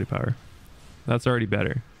 6% ability power. That's already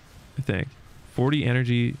better, I think. 40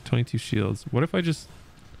 energy, 22 shields. What if I just...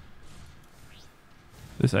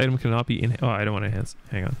 This item cannot be in... Oh, I don't want to enhance.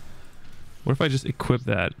 Hang on. What if I just equip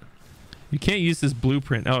that? You can't use this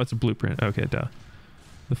blueprint. Oh, it's a blueprint. Okay, duh.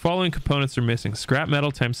 The following components are missing. Scrap metal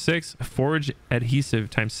times 6, forge adhesive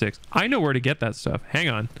times 6. I know where to get that stuff. Hang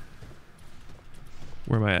on.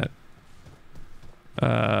 Where am I at?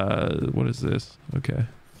 What is this? Okay.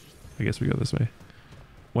 I guess we go this way.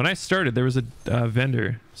 When I started, there was a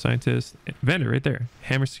vendor, scientist, vendor right there.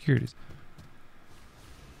 Hammer Securities.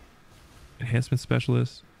 Enhancement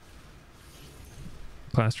specialist.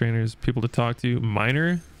 Class trainers, people to talk to.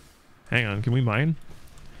 Miner. Hang on, can we mine?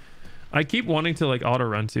 I keep wanting to like auto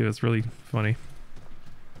run too. It's really funny.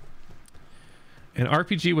 An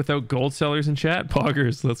RPG without gold sellers in chat?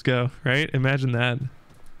 Poggers, let's go. Right? Imagine that.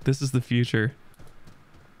 This is the future.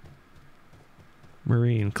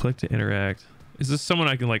 Marine, click to interact. Is this someone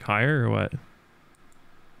I can like hire or what?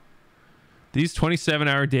 These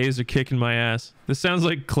 27-hour days are kicking my ass. This sounds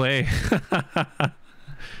like Clay.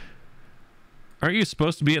 Aren't you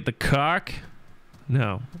supposed to be at the cock?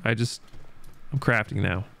 No, I'm crafting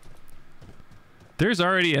now. There's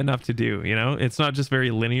already enough to do, you know? It's not just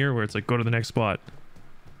very linear where it's like, go to the next spot.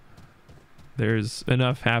 There's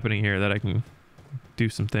enough happening here that I can do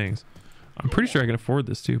some things. I'm pretty sure I can afford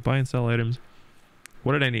this too. Buy and sell items.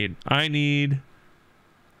 What did I need? I need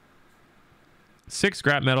 6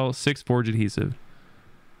 scrap metal, 6 forge adhesive.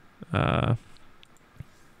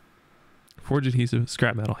 Forge adhesive,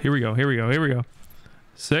 scrap metal. Here we go, here we go, here we go.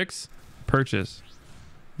 6, purchase.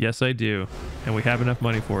 Yes, I do. And we have enough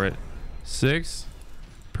money for it. 6,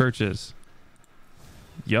 purchase.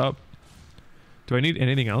 Yup. Do I need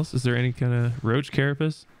anything else? Is there any kind of roach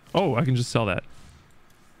carapace? Oh, I can just sell that.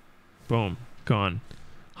 Boom. Gone.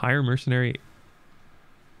 Hire mercenary.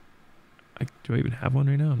 Do I even have one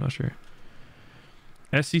right now? I'm not sure.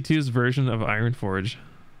 SC2's version of Iron Forge.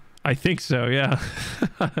 I think so, yeah.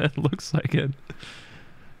 It looks like it.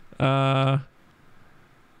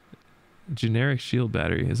 Generic shield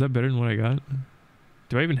battery. Is that better than what I got?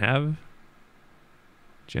 Do I even have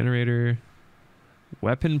generator?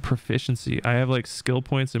 Weapon proficiency. I have like skill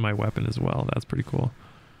points in my weapon as well. That's pretty cool.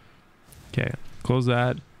 Okay, close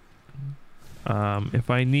that. If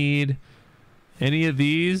I need any of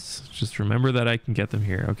these, just remember that I can get them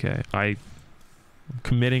here. Okay, I'm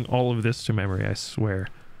committing all of this to memory, I swear.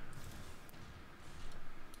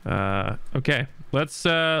 Okay, let's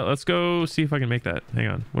go see if I can make that. Hang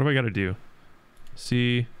on, what do I got to do?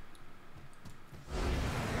 See.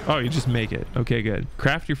 Oh, you just make it. Okay, good.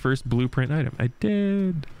 Craft your first blueprint item. I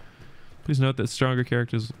did. Please note that stronger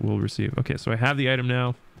characters will receive. Okay, so I have the item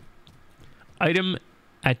now. Item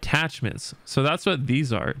attachments. So that's what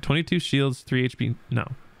these are. 22 shields, 3 HP. No.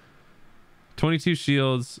 22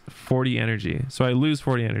 shields, 40 energy. So I lose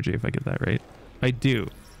 40 energy if I get that right. I do.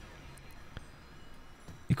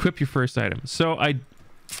 Equip your first item. So I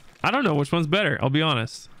don't know which one's better. I'll be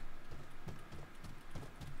honest.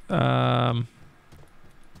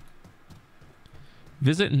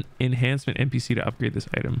 Visit an enhancement NPC to upgrade this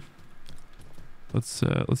item. Let's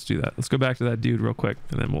do that. Let's go back to that dude real quick,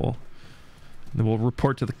 and then we'll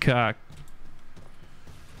report to the cock.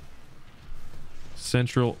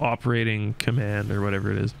 Central Operating Command or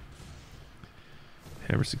whatever it is.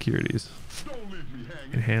 Hammer Securities.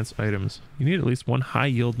 Enhance items. You need at least 1 high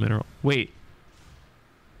yield mineral. Wait.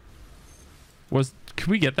 Could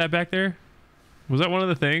we get that back there? Was that one of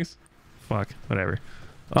the things? Fuck. Whatever.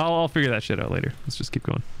 I'll figure that shit out later. Let's just keep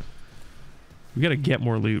going. We gotta get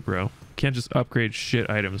more loot, bro. Can't just upgrade shit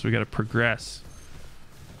items. We gotta progress.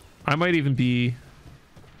 I might even be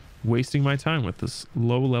wasting my time with this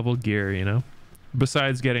low level gear, you know?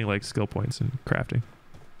 Besides getting like skill points and crafting.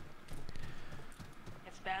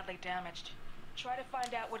 It's badly damaged. Try to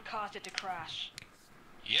find out what caused it to crash.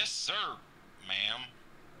 Yes, sir, ma'am.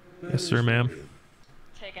 Yes, sir, ma'am.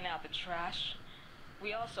 Taking out the trash.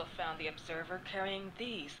 We also found the observer carrying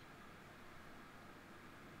these.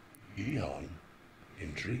 Eon.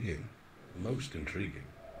 Intriguing. Most intriguing.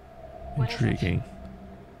 Intriguing.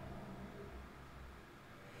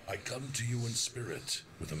 I come to you in spirit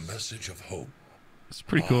with a message of hope. It's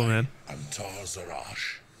pretty cool, man. I'm Tar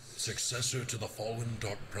Zarash, successor to the fallen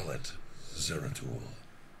Dark Prelate, Zeratul.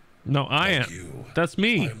 No, I am. You, that's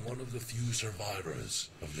me. I'm one of the few survivors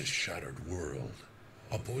of this shattered world,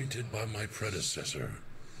 appointed by my predecessor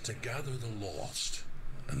to gather the lost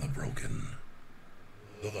and the broken.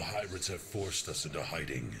 Though the hybrids have forced us into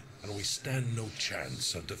hiding, and we stand no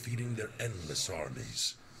chance of defeating their endless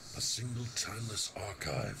armies, a single timeless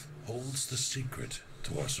archive holds the secret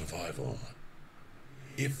to our survival.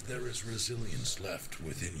 If there is resilience left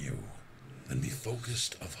within you, then be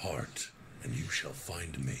focused of heart, and you shall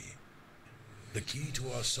find me. The key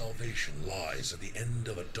to our salvation lies at the end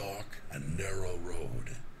of a dark and narrow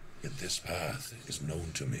road. Yet this path is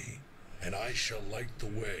known to me, and I shall light the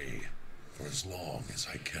way for as long as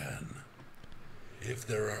I can. If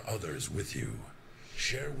there are others with you,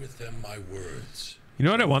 share with them my words. You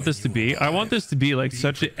know what I want this to be? I want this to be like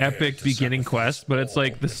such an epic beginning quest, but it's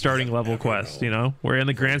like the starting level quest, you know? Where in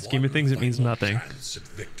the grand scheme of things, it means nothing. Chance at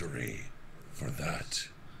victory, for that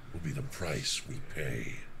will be the price we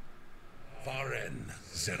pay. Varen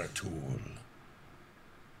Zeratul.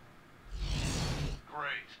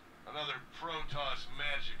 Great. Another Protoss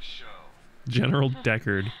magic show. General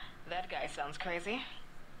Deckard. That guy sounds crazy.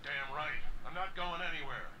 Damn right. I'm not going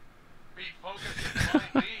anywhere. Be focused and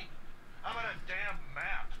find me. I'm on a damn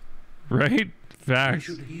map. Right? You Facts.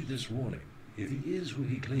 should heed this warning. If he is who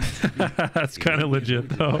he claims to be, That's he kind of may be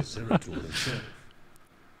legit, anointed by though. Zeratul himself.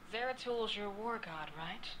 Zeratul's your war god,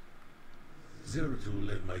 right? Zeratul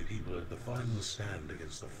led my people at the final stand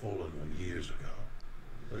against the Fallen One years ago.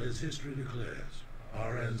 But as history declares,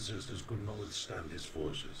 our ancestors could not withstand his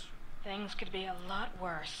forces. Things could be a lot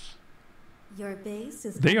worse. Your base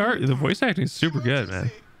is. They are. under The attack. voice acting is super good,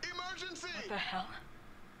 man. What the hell?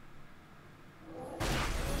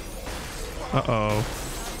 Uh-oh.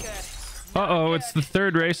 Not good. Uh-oh, it's the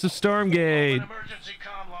third race of Stormgate. Emergency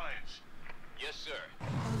comm lines. Yes, sir.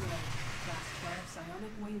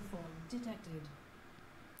 Psionic waveform detected.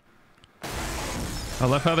 I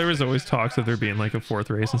love how there was always talks of there being like a fourth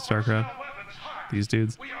race in StarCraft. Weapons hot. These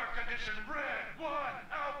dudes. We are condition red 1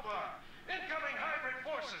 alpha. Incoming hybrid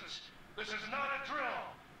forces. This is not a drill.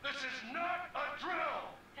 This is not a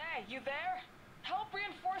drill. Hey, you there? Help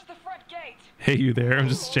reinforce the front gate. Hey, you there? I'm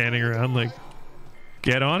just standing around like,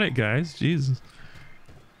 get on it, guys. Jesus.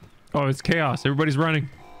 Oh, it's chaos. Everybody's running.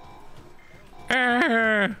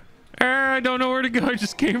 I don't know where to go. I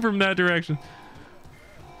just came from that direction.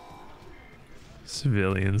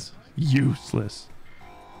 Civilians. Useless.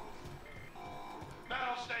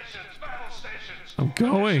 Battle stations. Battle stations. I'm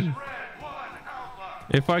going. Red 1 alpha.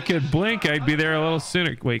 If I could blink, I'd be there a little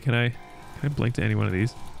sooner. Wait, can I blink to any one of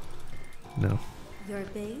these? No. Your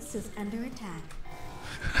base is under attack.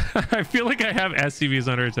 I feel like I have SCVs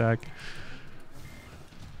under attack.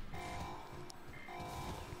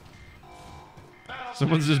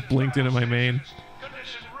 Someone's just blinked into my main.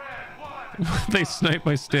 Condition red 1. They sniped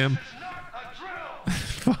my stim. Not a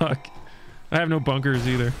drill. Fuck. I have no bunkers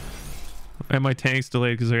either. And my tank's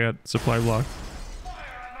delayed because I got supply blocked. Fire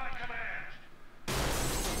on my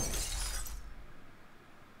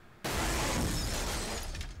command.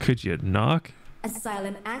 Could you knock? A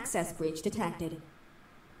silent access breach detected.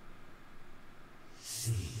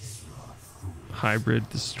 Hybrid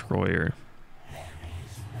destroyer.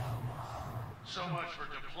 So much for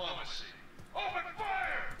diplomacy. Open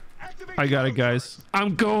fire. I got it, guys.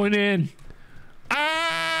 I'm going in.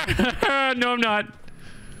 Ah! No, I'm not.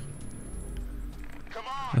 Come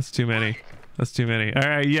on. That's too many. That's too many. All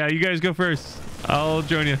right, yeah, you guys go first. I'll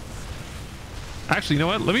join you. Actually, you know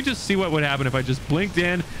what? Let me just see what would happen if I just blinked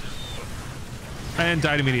in and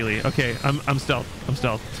died immediately. Okay, I'm stealth. I'm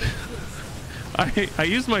stealth. I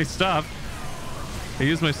used my stuff. I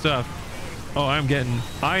used my stuff. Oh, I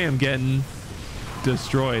am getting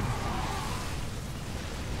destroyed.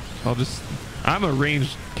 I'm a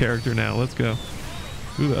ranged character now. Let's go.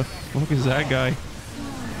 Who the fuck is that guy?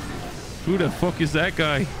 Who the fuck is that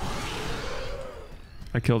guy?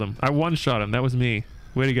 I killed him. I one-shot him. That was me.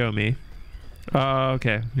 Way to go, me.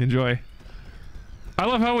 Okay. Enjoy. I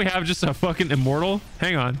love how we have just a fucking immortal.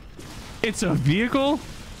 Hang on. It's a vehicle?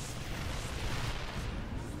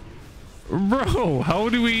 Bro, how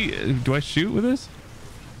do we... Do I shoot with this?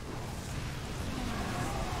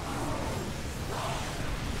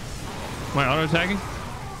 Am I auto-attacking?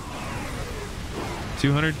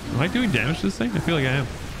 200. Am I doing damage to this thing? I feel like I am.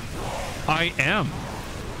 I am.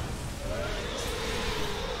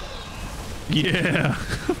 Yeah.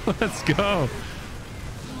 Let's go.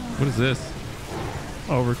 What is this?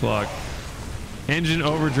 Overclock. Engine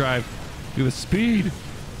overdrive. Look at the speed.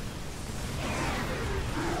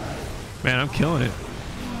 Man, I'm killing it.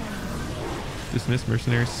 Dismiss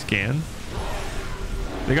mercenary scan.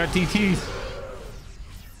 They got DTs.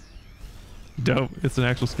 Dope. It's an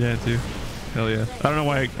actual scan too. Hell yeah. I don't know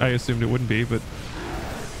why I assumed it wouldn't be, but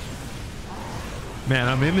man,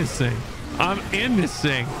 I'm in this thing. I'm in this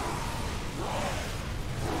thing.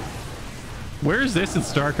 Where is this in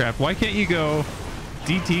StarCraft? Why can't you go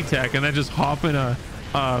DT tech and then just hop in a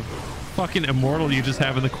fucking immortal you just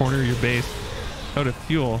have in the corner of your base? Out of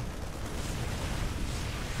fuel.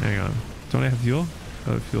 Hang on. Don't I have fuel?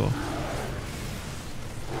 Out of fuel.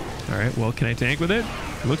 Alright, well, can I tank with it?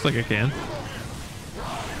 It looks like I can.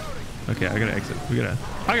 Okay, I gotta exit.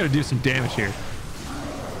 I gotta do some damage here.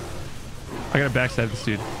 I gotta backstab this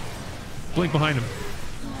dude. Blink behind him.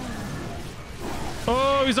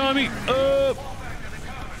 Oh! Oh, he's on me.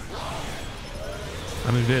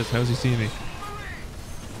 I'm in Viz. How's he seeing me?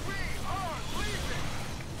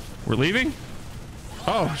 We're leaving?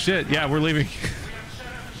 Oh, shit. Yeah, we're leaving.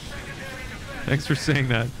 Thanks for saying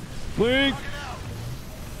that. Blink!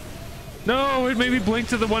 No, it made me blink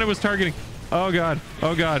to the one it was targeting. Oh, God.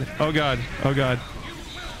 Oh, God. Oh, God. Oh, God.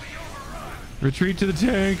 Retreat to the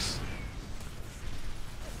tanks.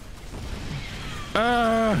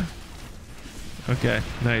 Ah! Okay,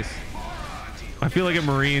 nice. I feel like a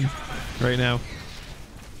Marine right now.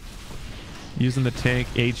 Using the tank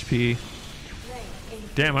HP.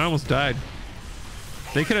 Damn, I almost died.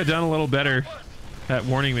 They could have done a little better at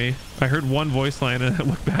warning me. I heard one voice line and I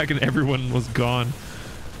looked back and everyone was gone.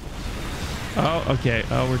 Oh, okay.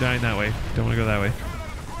 Oh, we're dying that way. Don't want to go that way.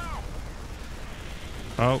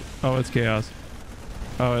 Oh, it's chaos.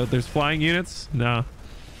 Oh, there's flying units? No.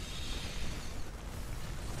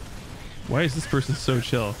 Why is this person so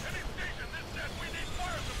chill?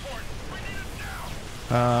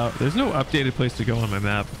 There's no updated place to go on my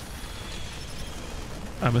map.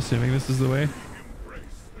 I'm assuming this is the way.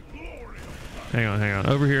 Hang on, hang on.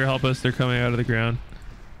 Over here, help us. They're coming out of the ground.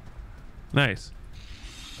 Nice.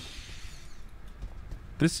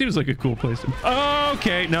 This seems like a cool place to... Oh,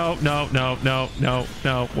 okay. No.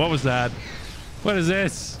 What was that? What is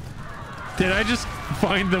this? Did I just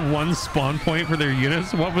find the one spawn point for their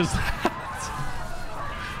units? What was that?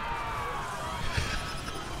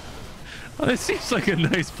 Oh, this seems like a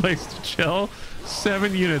nice place to chill.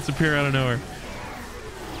 7 units appear out of nowhere.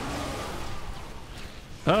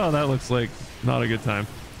 Oh, that looks like not a good time.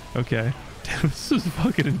 Okay. Damn, this is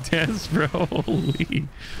fucking intense, bro. Holy.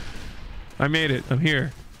 I made it. I'm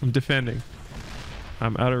here. I'm defending.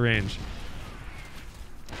 I'm out of range.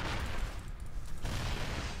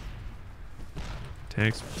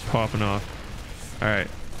 Tanks popping off. Alright.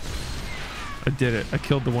 I did it. I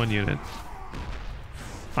killed the one unit.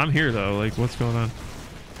 I'm here though. Like, what's going on?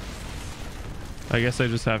 I guess I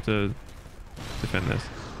just have to defend this.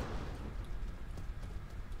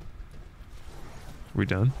 Are we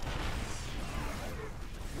done?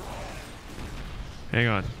 Hang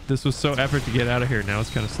on. This was so effort to get out of here. Now it's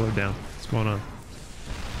kind of slowed down. What's going on?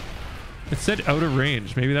 It said out of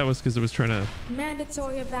range. Maybe that was because it was trying to...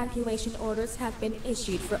 Mandatory evacuation orders have been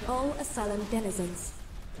issued for all asylum denizens.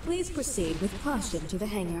 Please proceed with caution to the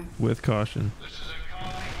hangar. With caution. This is a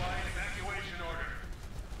colony-wide evacuation order.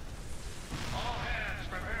 All hands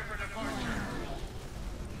prepare for departure.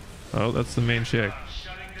 Oh, that's the main chick.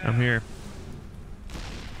 I'm here.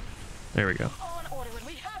 There we go. On order, and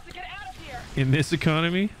we have to get out of here. In this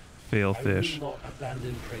economy, fail fish.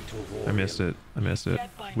 I missed it. I missed it.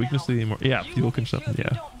 Weakness to the immortal. Yeah, fuel consumption.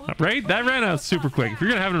 Yeah. Right? That ran out super quick. If you're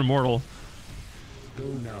going to have an immortal,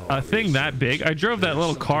 a thing that big, I drove that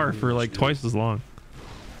little car for like twice as long.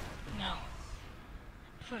 No.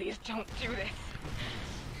 Please don't do this.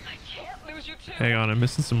 I can't lose you too. Hang on, I'm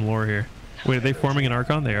missing some lore here. Wait, are they forming an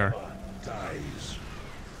Archon? They are.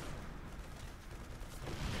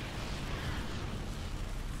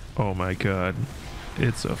 Oh my god.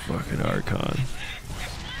 It's a fucking Archon.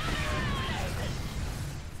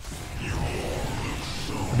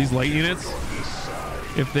 Are these light units?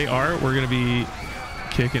 If they are, we're gonna be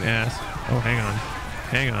kicking ass. Oh, hang on.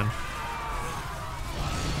 Hang on.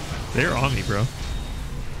 They're on me, bro.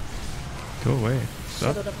 Go away.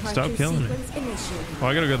 Stop killing me. Oh,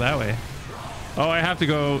 I gotta go that way. Oh, I have to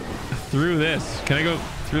go through this. Can I go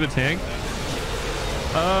through the tank?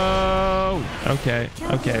 Oh, okay.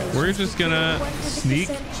 Okay. We're just gonna sneak.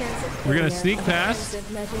 We're gonna sneak past.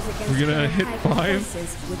 We're gonna hit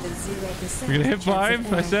 5. We're gonna hit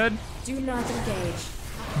 5, I said. Do not engage.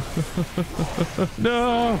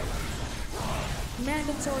 No.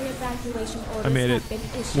 Mandatory evacuation orders I made it. have been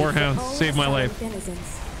issued Warhound, for all saved my asylum life.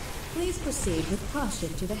 denizens. Please proceed with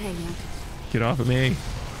caution to the hangar. Get off of me.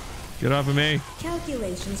 Get off of me.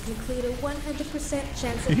 Calculations conclude a 100%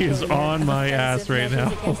 chance of He is failure on of my ass offensive right measures now.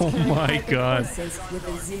 against Oh current my hybrid god. forces with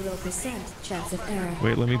a 0% chance of error.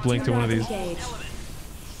 Wait, let me blink to Do one of not these. engage.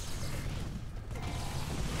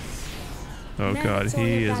 Oh god,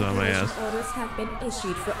 he is on my Evacuation ass. Orders have been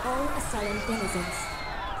issued for all asylum denizens.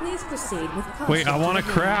 Please proceed with caution. Wait, I want to to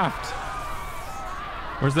the hangar. craft.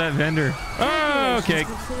 Where's that vendor? Oh, okay.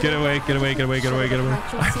 Get away, get away, get away, get away, get away.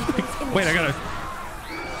 Wait, I gotta...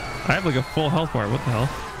 I have like a full health bar. What the hell?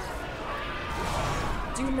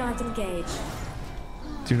 Do not engage.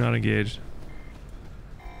 Do not engage.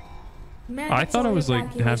 I thought I was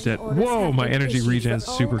like half dead. Whoa, my energy regens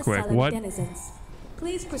super quick. What? Denizens.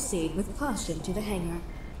 Please proceed with caution to the hangar.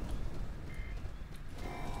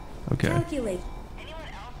 Okay. Calculate.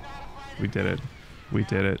 We did it. We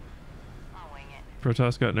did it.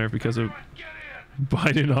 Protoss got nerfed because of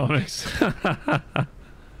Bidenomics.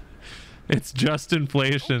 It's just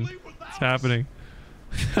inflation. It's happening.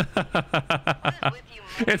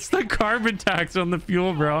 It's the carbon tax on the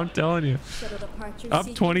fuel, bro. I'm telling you. Up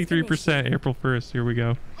 23% April 1st. Here we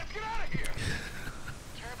go.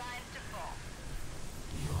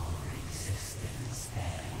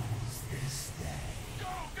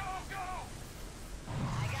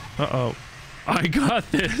 Uh-oh. I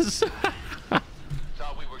got this.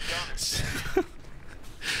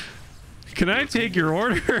 Can I take your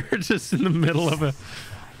order? Just in the middle of a...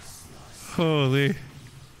 Holy...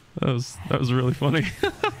 That was really funny.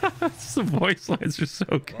 The voice lines are so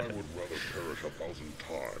good. I would rather perish 1,000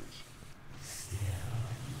 times.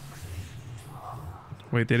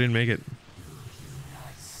 Wait, they didn't make it.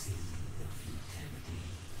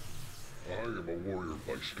 I am a warrior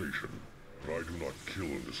by station, but I do not kill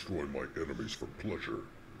and destroy my enemies for pleasure.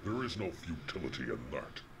 There is no futility in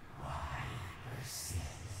that.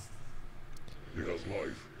 Because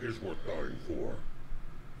life is worth dying for.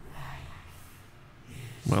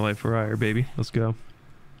 My life for Aiur, baby. Let's go.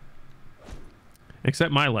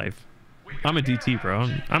 Except my life. I'm a DT,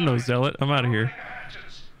 bro. I'm no Zealot. I'm out of here.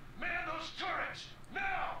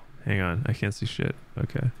 Hang on. I can't see shit.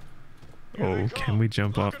 Okay. Oh, can we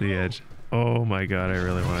jump off the edge? Oh my god, I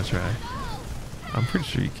really want to try. I'm pretty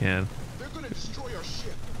sure you can.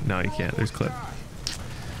 No, you can't. There's clip.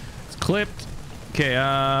 It's clipped. Okay,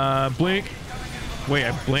 blink. Wait,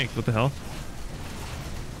 I blinked. What the hell?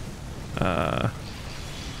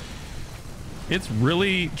 It's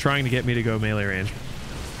really trying to get me to go melee range.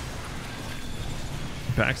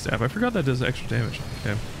 Backstab. I forgot that does extra damage.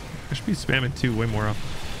 Okay. I should be spamming 2 way more often.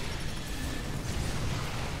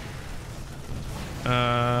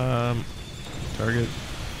 Target.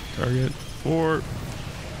 4.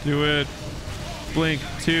 Do it. Blink.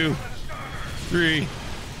 2. 3.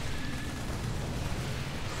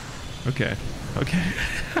 Okay.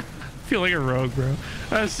 I feel like a rogue, bro.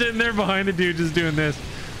 I was sitting there behind the dude just doing this.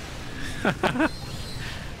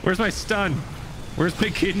 Where's my stun? Where's my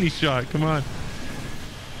kidney shot? Come on.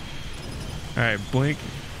 Alright, blink.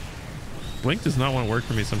 Blink does not want to work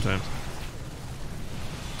for me sometimes.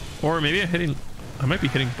 Or maybe I might be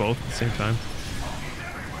hitting both at the same time.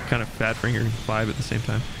 Kind of fat fingering 5 at the same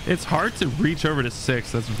time. It's hard to reach over to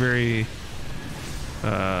 6. That's very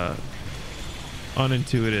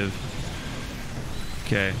unintuitive.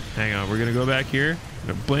 Okay, hang on. We're gonna go back here. I'm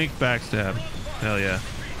gonna blink, backstab. Hell yeah.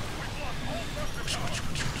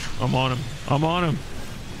 I'm on him.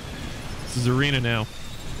 This is arena now.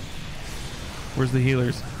 Where's the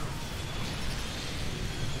healers?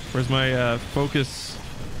 Where's my focus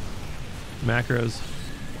macros?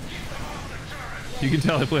 You can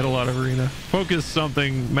tell I played a lot of arena. Focus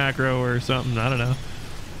something macro or something. I don't know.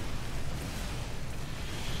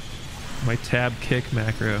 My tab kick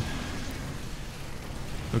macro.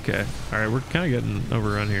 Okay. Alright, we're kind of getting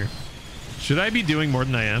overrun here. Should I be doing more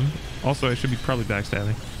than I am? Also, I should be probably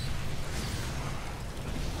backstabbing.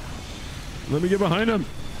 Let me get behind him.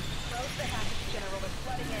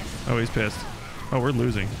 Oh, he's pissed. Oh, we're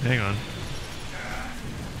losing. Hang on.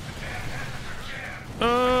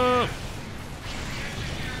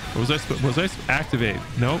 Was I activate?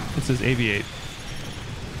 Nope. It says aviate.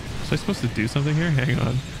 Was I supposed to do something here? Hang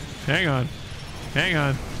on.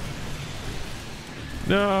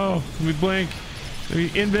 No. Let me blink. Let me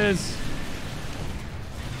invis.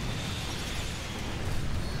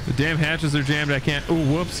 The damn hatches are jammed. I can't. Oh,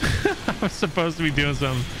 whoops. I was supposed to be doing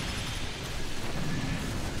something.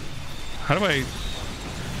 How do I...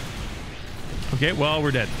 Okay, well,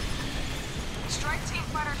 we're dead. Strike team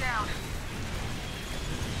fighter down.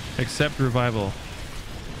 Accept revival.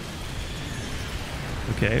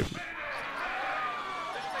 Okay.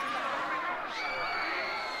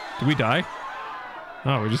 Did we die?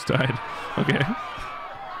 Oh, we just died. Okay.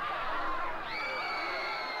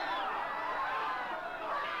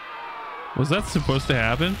 Was that supposed to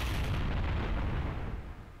happen?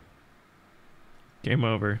 Game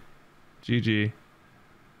over. GG.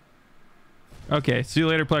 Okay, see you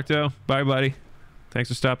later, Plecto. Bye, buddy. Thanks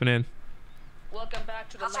for stopping in. Welcome back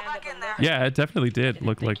to the land of the living. Yeah, it definitely did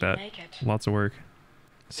look like that. Lots of work.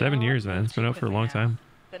 7 years, man. It's been out for a long time.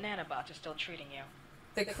 The nanobots are still treating you.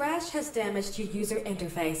 The crash has damaged your user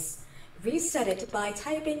interface. Reset it by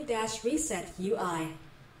typing -reset UI.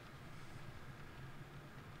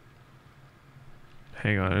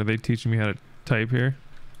 Hang on, are they teaching me how to type here?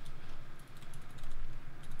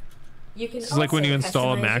 This is like when you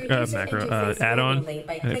install a macro add-on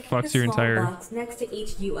and it fucks your entire box next to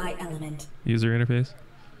each UI element. user interface.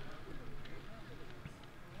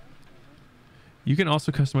 You can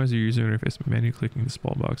also customize your user interface by manually clicking the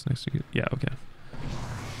small box next to you. Yeah, okay.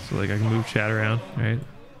 So like I can move chat around, right?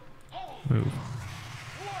 Move.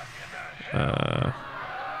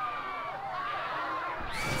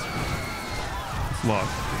 It's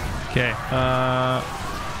locked. Okay.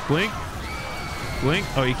 Blink. Blink.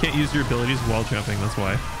 Oh, you can't use your abilities while jumping. That's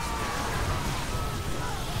why.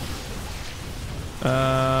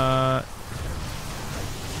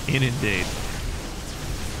 Inundate.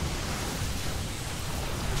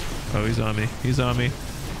 Oh, he's on me. He's on me.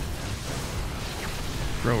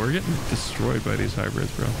 Bro, we're getting destroyed by these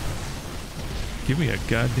hybrids, bro. Give me a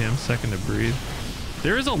goddamn second to breathe.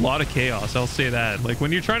 There is a lot of chaos, I'll say that. Like,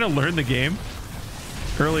 when you're trying to learn the game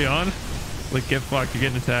early on, like, get fucked, you're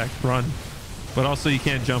getting attacked, run. But also, you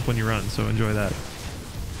can't jump when you run, so enjoy that.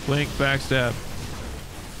 Blink, backstab.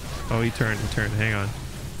 Oh, he turned, hang on.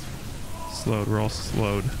 Slowed, we're all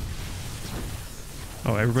slowed.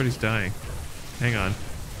 Oh, everybody's dying. Hang on.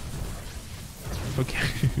 Okay,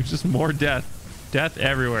 just more death. Death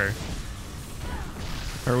everywhere.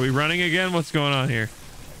 Are we running again? What's going on here?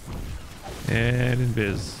 And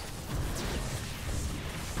invis.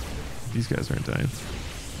 These guys aren't dying.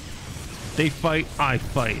 They fight, I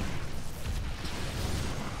fight.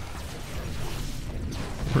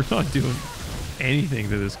 We're not doing anything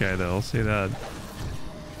to this guy though, I'll say that.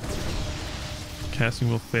 Casting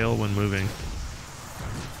will fail when moving.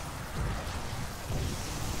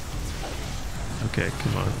 Okay,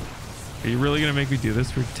 come on. Are you really gonna make me do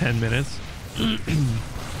this for 10 minutes?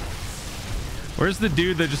 Where's the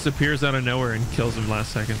dude that just appears out of nowhere and kills him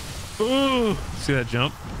last second? Ooh! See that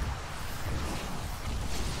jump?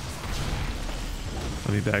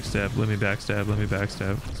 Let me backstab, let me backstab, let me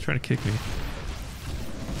backstab. He's trying to kick me.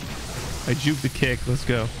 I juked the kick, let's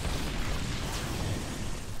go.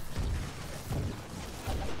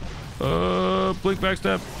 Blink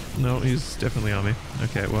backstab. No, he's definitely on me.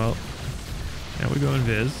 Okay, well. Now we go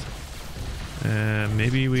invis. And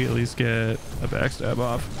maybe we at least get a backstab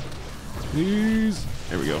off. Please.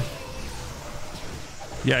 There we go.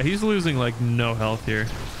 Yeah, he's losing like no health here.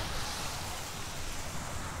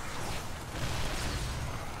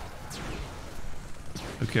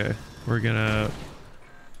 Okay, we're gonna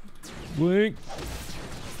blink.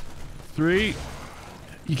 3.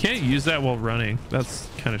 You can't use that while running. That's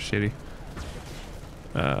kind of shitty.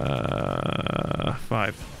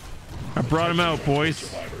 5. I brought him out,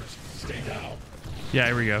 boys. Yeah,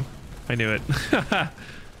 here we go. I knew it.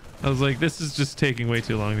 I was like, this is just taking way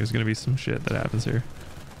too long. There's gonna be some shit that happens here.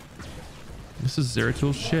 This is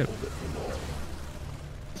Zeratul's ship.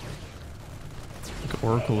 Like an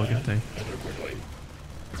oracle looking thing.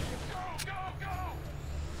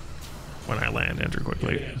 When I land, enter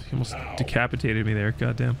quickly. He almost decapitated me there.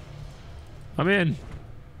 Goddamn. I'm in.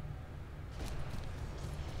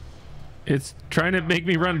 It's trying to make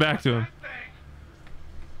me run back to him.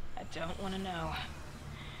 I don't want to know.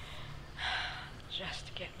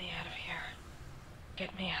 Just get me out of here.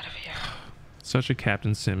 Get me out of here. Such a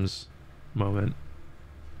Captain Sims moment.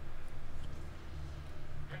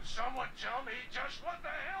 Can someone tell me just what the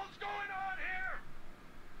hell's going on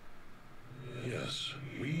here? Yes,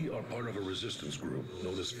 we are part of a resistance group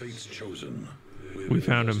known as Fate's Chosen. We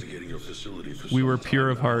found him. We were pure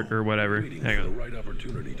of heart or whatever. Hang on. The right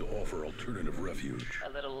opportunity to offer alternative refuge. A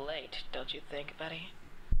little late, don't you think, buddy?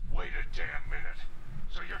 Wait a damn minute.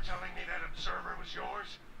 So you're telling me that observer was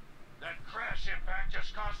yours? That crash impact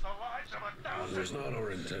just cost the lives of 1,000? It was not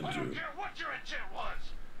our intent I don't to. care what your intent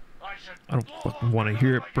was. I don't fucking want to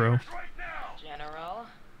hear it, bro. Right now. General?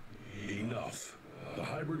 Enough. The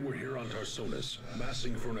hybrid were here on Tarsonis,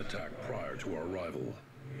 massing for an attack prior to our arrival.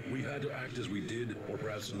 We had to act as we did, or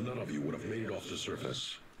perhaps none of you would have made it off the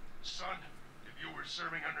surface. Son, if you were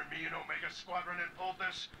serving under me in Omega Squadron and pulled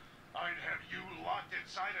this, I'd have you locked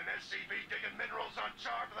inside an SCV digging minerals on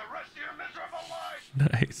Char for the rest of your miserable life.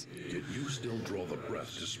 Nice. Yet you still draw the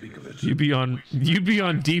breath to speak of it. You'd be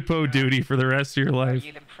on depot duty for the rest of your Are life.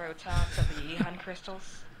 you the Protoss of the Ehun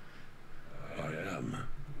crystals? I am.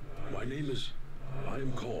 My name is... I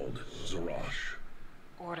am called Zarash.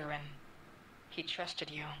 Orderin. He trusted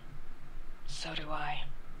you. So do I.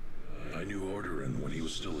 I knew Orderin when he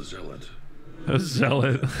was still a Zealot. A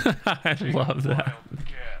Zealot. I love that.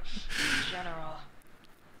 Yes. General.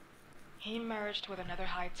 He merged with another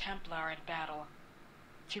High Templar in battle.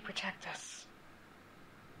 To protect us.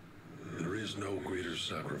 There is no greater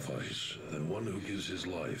sacrifice than one who gives his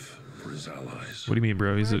life for his allies. What do you mean, bro?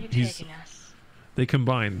 Where are you taking us? They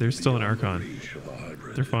combined. They're still an Archon. Reach of the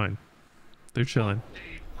hybrid. They're fine. They're chilling.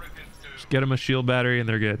 Just get them a shield battery and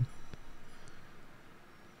they're good.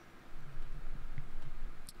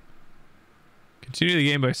 Continue the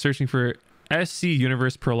game by searching for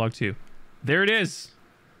SCUniverse Prologue 2. There it is.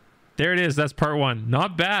 There it is. That's part 1.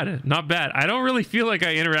 Not bad. Not bad. I don't really feel like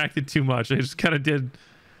I interacted too much. I just kind of did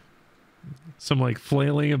some like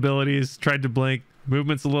flailing abilities, tried to blink.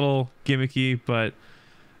 Movement's a little gimmicky, but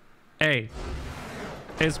hey,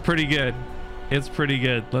 it's pretty good. It's pretty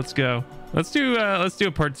good. Let's go. Let's do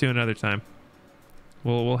a part 2 another time.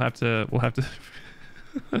 We'll have to we'll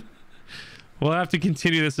have to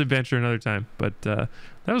continue this adventure another time. But that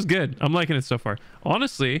was good. I'm liking it so far.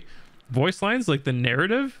 Honestly, voice lines, like the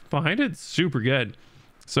narrative behind it, super good.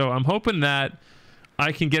 So I'm hoping that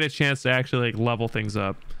I can get a chance to actually like level things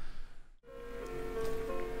up.